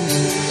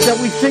things that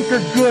we think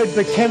are good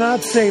but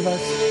cannot save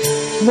us.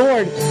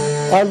 Lord,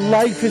 our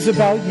life is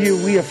about you.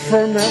 We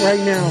affirm that right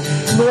now.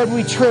 Lord,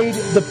 we trade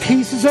the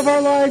pieces of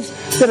our lives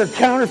that are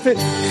counterfeit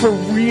for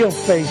real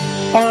faith,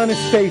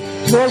 honest faith.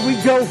 Lord, we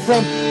go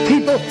from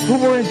people who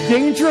were in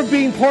danger of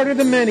being part of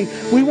the many.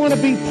 We want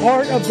to be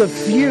part of the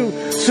few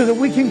so that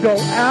we can go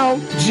out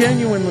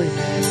genuinely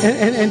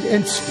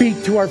and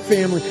speak to our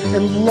family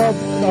and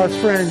love our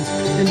friends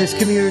in this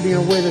community in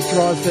a way that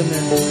draws them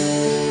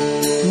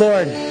in.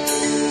 Lord,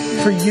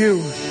 for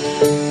you,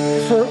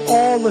 for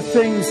all the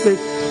things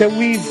that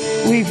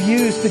we've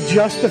used to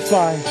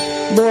justify.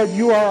 Lord,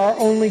 you are our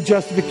only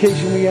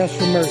justification. We ask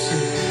for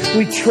mercy.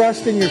 We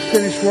trust in your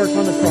finished work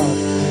on the cross.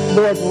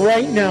 Lord,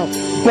 right now,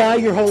 by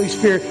your Holy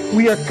Spirit,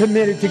 we are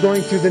committed to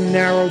going through the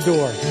narrow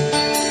door,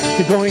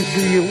 to going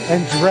through you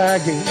and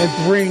dragging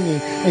and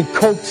bringing and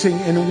coaxing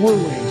and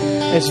wooing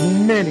as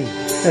many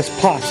as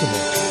possible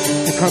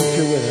to come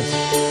through with us.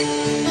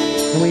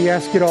 And we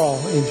ask it all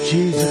in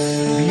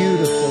Jesus'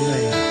 beautiful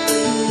name.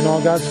 And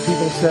all God's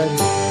people said,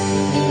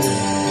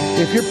 amen.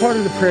 If you're part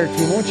of the prayer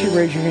team, why don't you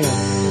raise your hand?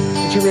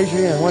 Why don't you raise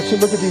your hand? Why don't you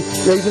look at me,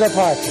 raise it up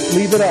high,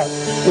 leave it up.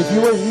 If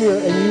you are here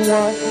and you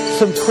want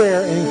some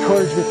prayer and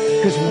encouragement,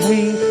 because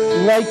we,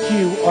 like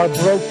you, are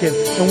broken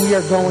and we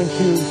are going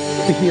to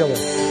the healer.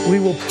 We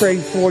will pray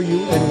for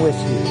you and with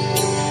you,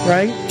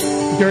 right?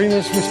 During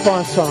this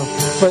response song.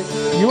 But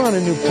you're on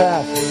a new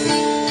path.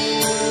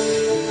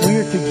 We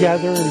are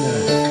together in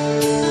this.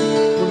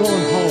 We're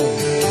going home.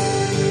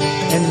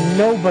 And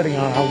nobody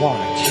on our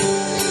watch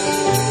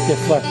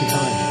gets left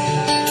behind.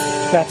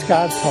 That's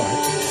God's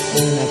heart,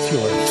 and that's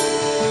yours.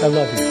 I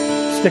love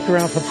you. Stick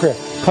around for prayer.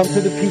 Come to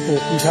the people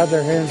who've had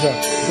their hands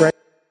up.